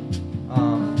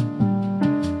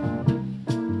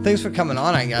 Thanks for coming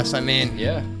on, I guess. I mean...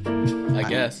 Yeah,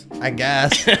 I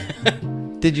guess.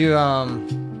 Did you,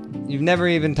 you've never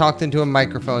even talked into a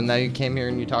microphone. Now you came here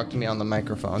and you talked to me on the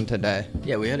microphone today.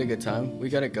 Yeah, we had a good time. We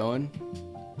got it going.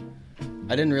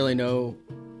 I didn't really know.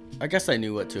 I guess I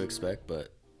knew what to expect,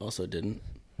 but also didn't.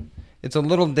 It's a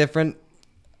little different.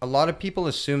 A lot of people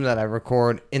assume that I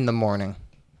record in the morning.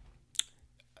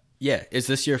 Yeah. Is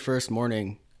this your first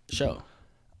morning show?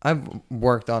 I've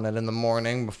worked on it in the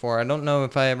morning before. I don't know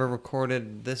if I ever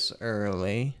recorded this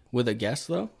early. With a guest,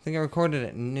 though? I think I recorded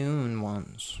at noon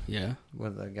once. Yeah.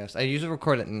 With a guest. I usually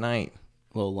record at night.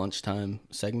 A little lunchtime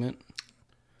segment?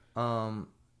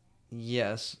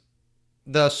 Yes.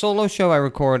 The solo show I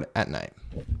record at night.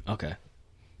 Okay.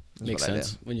 Makes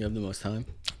sense when you have the most time.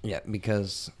 Yeah,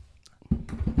 because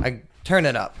I turn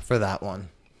it up for that one.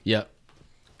 Yep.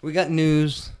 We got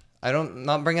news.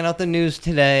 Not bringing out the news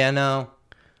today, I know.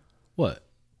 What?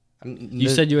 You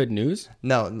said you had news?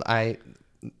 No,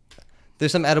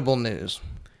 there's some edible news.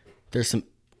 There's some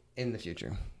in the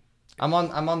future. I'm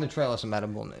on the trail of some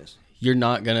edible news. You're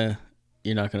not gonna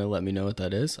let me know what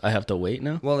that is? I have to wait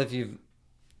now? Well, if you've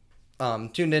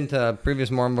tuned into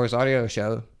previous More and Boys audio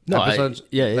show episodes,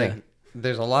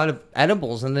 there's a lot of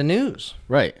edibles in the news.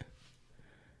 Right.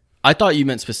 I thought you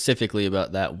meant specifically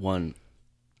about that one.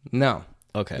 No.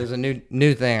 Okay. There's a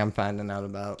new thing I'm finding out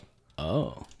about.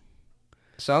 Oh.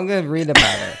 So I'm going to read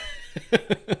about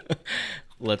it.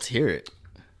 Let's hear it.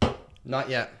 Not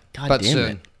yet. God but damn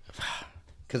soon. it.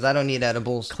 Because I don't need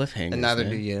edibles. Cliffhangers, and neither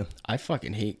man. do you. I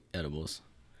fucking hate edibles.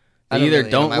 They either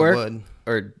really don't work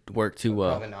or work too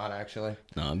well. Probably not, actually.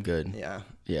 No, I'm good. Yeah.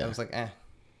 Yeah. I was like,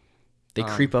 They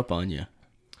creep up on you.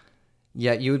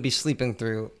 Yeah, you would be sleeping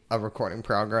through a recording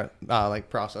process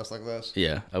like this.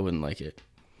 Yeah, I wouldn't like it.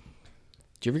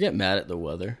 Do you ever get mad at the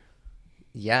weather?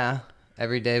 Yeah.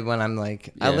 Every day when I'm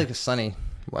like, I like a sunny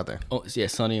weather. Oh, yeah,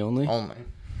 sunny only? Only.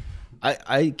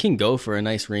 I can go for a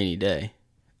nice rainy day.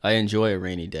 I enjoy a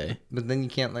rainy day. But then you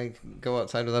can't, go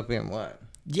outside without being wet.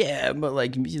 Yeah, but,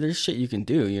 there's shit you can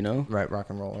do, you know? Right, rock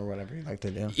and roll or whatever you like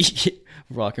to do.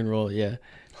 Rock and roll, yeah.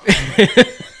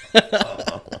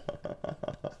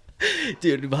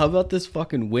 Dude, how about this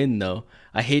fucking wind, though?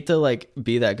 I hate to,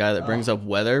 be that guy that brings up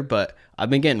weather, but I've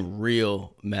been getting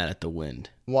real mad at the wind.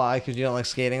 Why? Because you don't like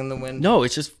skating in the wind? No,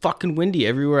 it's just fucking windy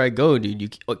everywhere I go, dude.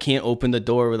 You can't open the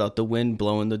door without the wind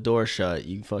blowing the door shut.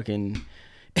 You fucking...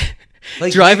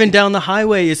 driving down the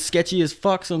highway is sketchy as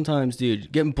fuck sometimes,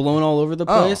 dude. Getting blown all over the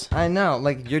place. I know.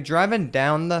 You're driving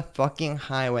down the fucking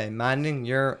highway, minding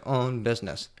your own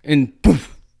business. And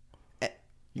poof.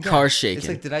 Car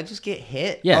shaking. It's did I just get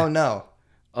hit? Yeah. Oh, no.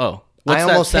 Oh. I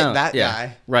almost hit that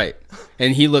guy. Right.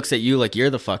 And he looks at you like you're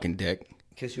the fucking dick.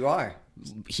 Because you are.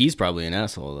 He's probably an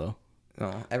asshole, though.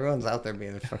 Oh, everyone's out there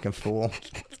being a fucking fool.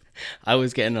 I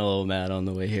was getting a little mad on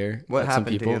the way here. What at some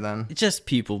happened to people. you then? Just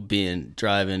people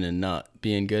driving and not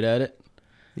being good at it.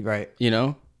 Right. You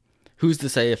know? Who's to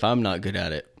say if I'm not good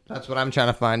at it? That's what I'm trying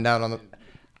to find out on the...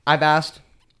 I've asked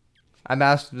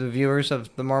the viewers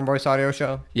of the More Voice audio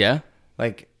show. Yeah?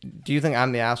 Like, do you think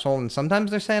I'm the asshole? And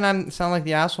sometimes they're saying I sound like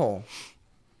the asshole.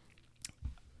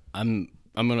 I'm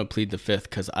gonna plead the fifth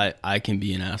because I can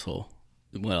be an asshole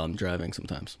while I'm driving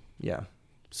sometimes. Yeah.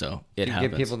 So it You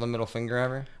happens. give people the middle finger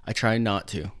ever? I try not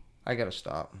to. I gotta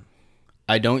stop.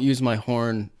 I don't use my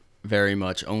horn very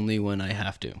much, only when I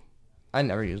have to. I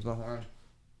never use the horn.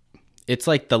 It's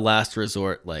like the last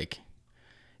resort. Like,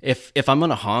 if I'm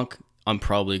gonna honk, I'm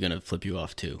probably gonna flip you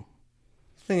off too.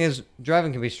 The thing is,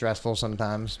 driving can be stressful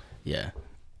sometimes. Yeah,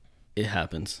 it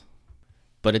happens,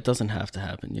 but it doesn't have to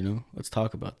happen. You know. Let's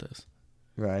talk about this.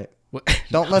 Right. What?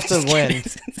 Don't No, let I'm the just wind.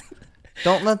 kidding.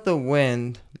 Don't let the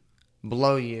wind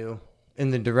blow you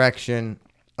in the direction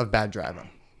of bad driving.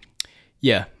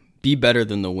 Yeah, be better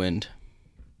than the wind.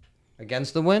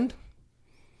 Against the wind?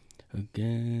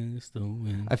 Against the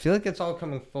wind. I feel like it's all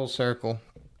coming full circle.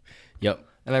 Yep.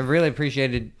 And I really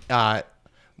appreciated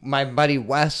my buddy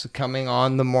Wes coming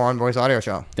on the More on Voice audio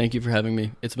show. Thank you for having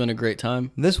me. It's been a great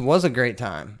time. This was a great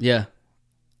time. Yeah.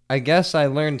 I guess I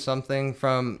learned something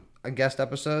from a guest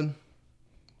episode.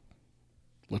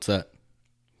 What's that?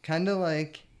 Kind of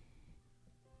like,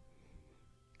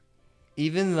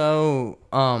 even though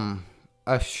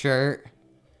a shirt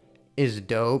is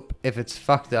dope, if it's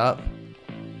fucked up,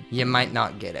 you might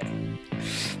not get it.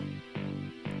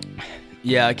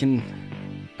 Yeah, I can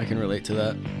relate to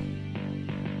that.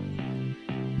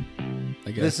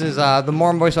 I guess. This is the More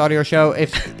on Voice audio show.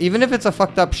 Even if it's a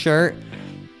fucked up shirt,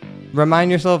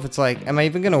 remind yourself, it's like, am I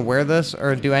even gonna wear this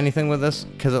or do anything with this?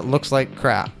 Because it looks like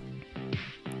crap.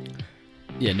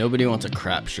 Yeah, nobody wants a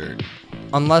crap shirt.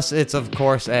 Unless it's, of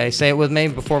course, say it with me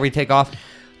before we take off,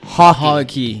 hockey.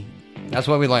 Hockey. That's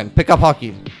what we learned. Pick up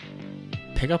hockey.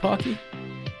 Pick up hockey?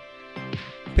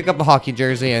 Pick up a hockey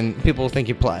jersey and people will think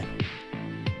you play.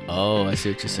 Oh, I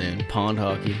see what you're saying. Pond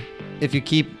hockey. If you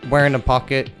keep wearing a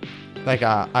pocket, like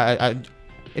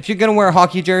if you're gonna wear a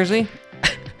hockey jersey,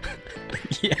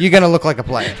 Yeah. you're gonna look like a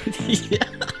player. Yeah.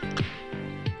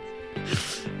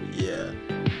 Yeah.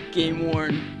 Game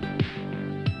worn.